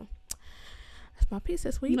lately. So that's my piece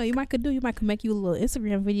this week. You know, you might make you a little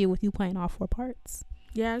Instagram video with you playing all 4 parts.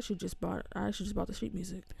 Yeah, I actually just bought the sheet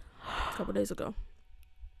music a couple days ago,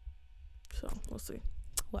 so we'll see.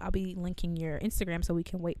 Well, I'll be linking your Instagram so we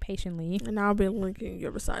can wait patiently. And I'll be linking your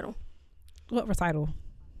recital. What recital?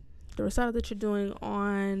 The recital that you're doing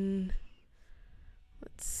on,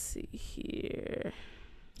 let's see here.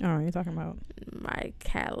 Oh, you're talking about my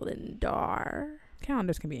calendar.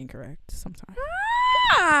 Calendars can be incorrect sometimes.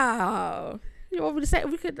 Oh, you want me to say?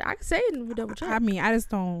 I can say it and we double check. I mean, I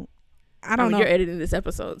don't know. You're editing this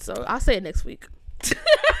episode, so I'll say it next week.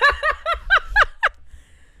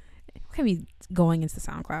 Can be going into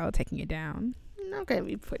SoundCloud, taking it down. Okay,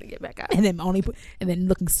 we putting it back out, and then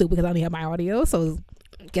looking stupid because I only have my audio. So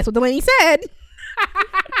guess what Delaney said?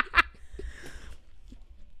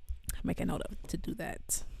 Make a note to do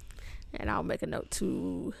that, and I'll make a note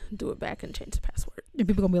to do it back and change the password. And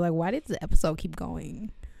people gonna be like, "Why did the episode keep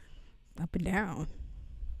going up and down?"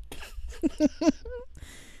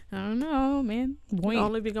 I don't know, man. It'll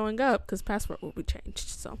only be going up because password will be changed.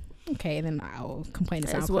 So okay, and then I'll complain to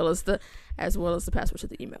SoundCloud as well as the password to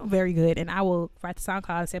the email. Very good, and I will write to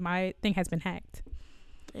SoundCloud and say my thing has been hacked.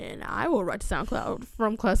 And I will write to SoundCloud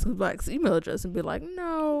from Classical Black's email address and be like,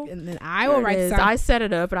 no. And then I will write to I set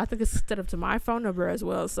it up, and I think it's set up to my phone number as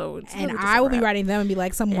well. So it's and really I will be writing them and be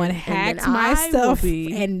like, someone hacked my stuff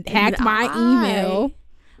and hacked my email.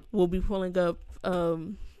 We'll be pulling up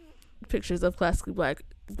pictures of Classically Black,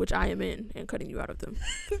 which I am in, and cutting you out of them.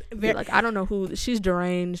 Like, I don't know who. She's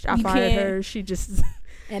deranged. I fired her. She just.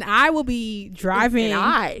 And I will be driving.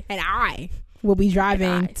 And I will be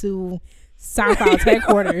driving to SoundCloud's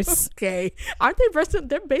headquarters. Okay, aren't they based?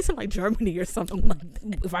 They're based in like Germany or something like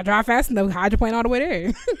that. If I drive fast enough, hydroplane all the way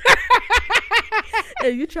there.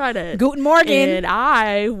 And you try that. Guten Morgen. And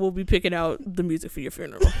I will be picking out the music for your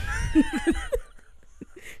funeral.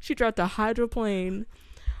 She dropped a hydroplane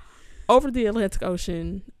over the Atlantic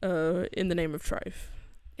Ocean in the name of Trife.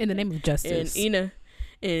 In the name of justice. And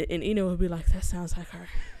Ina would be like, that sounds like her.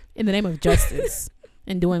 In the name of justice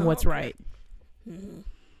and doing what's right. Mm-hmm.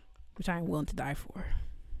 Which I am willing to die for.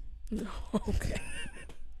 Okay.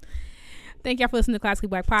 Thank y'all for listening to Classically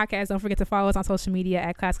Black Podcast. Don't forget to follow us on social media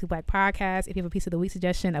at Classically Black Podcast. If you have a piece of the week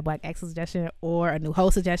suggestion, a Black excellence suggestion, or a new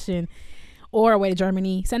host suggestion, or a way to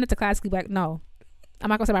Germany, send it to Classically Black. No, I'm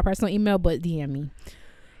not going to say my personal email, but DM me.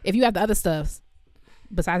 If you have the other stuff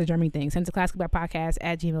besides the Germany thing, send it to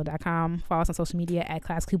classicallyblackpodcast@gmail.com. Follow us on social media at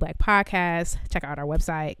Classically Black Podcast. Check out our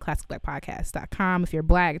website, classicallyblackpodcast.com. If you're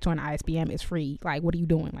Black, join the ISBM. It's free. Like, what are you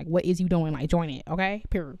doing? Like, what is you doing? Like, join it. Okay?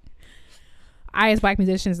 Period.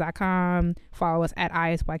 isblackmusicians.com. Follow us at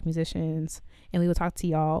isblackmusicians. And we will talk to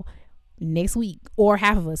y'all next week. Or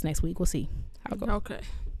half of us next week. We'll see how it goes. Okay.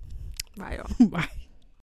 Bye, y'all. Bye.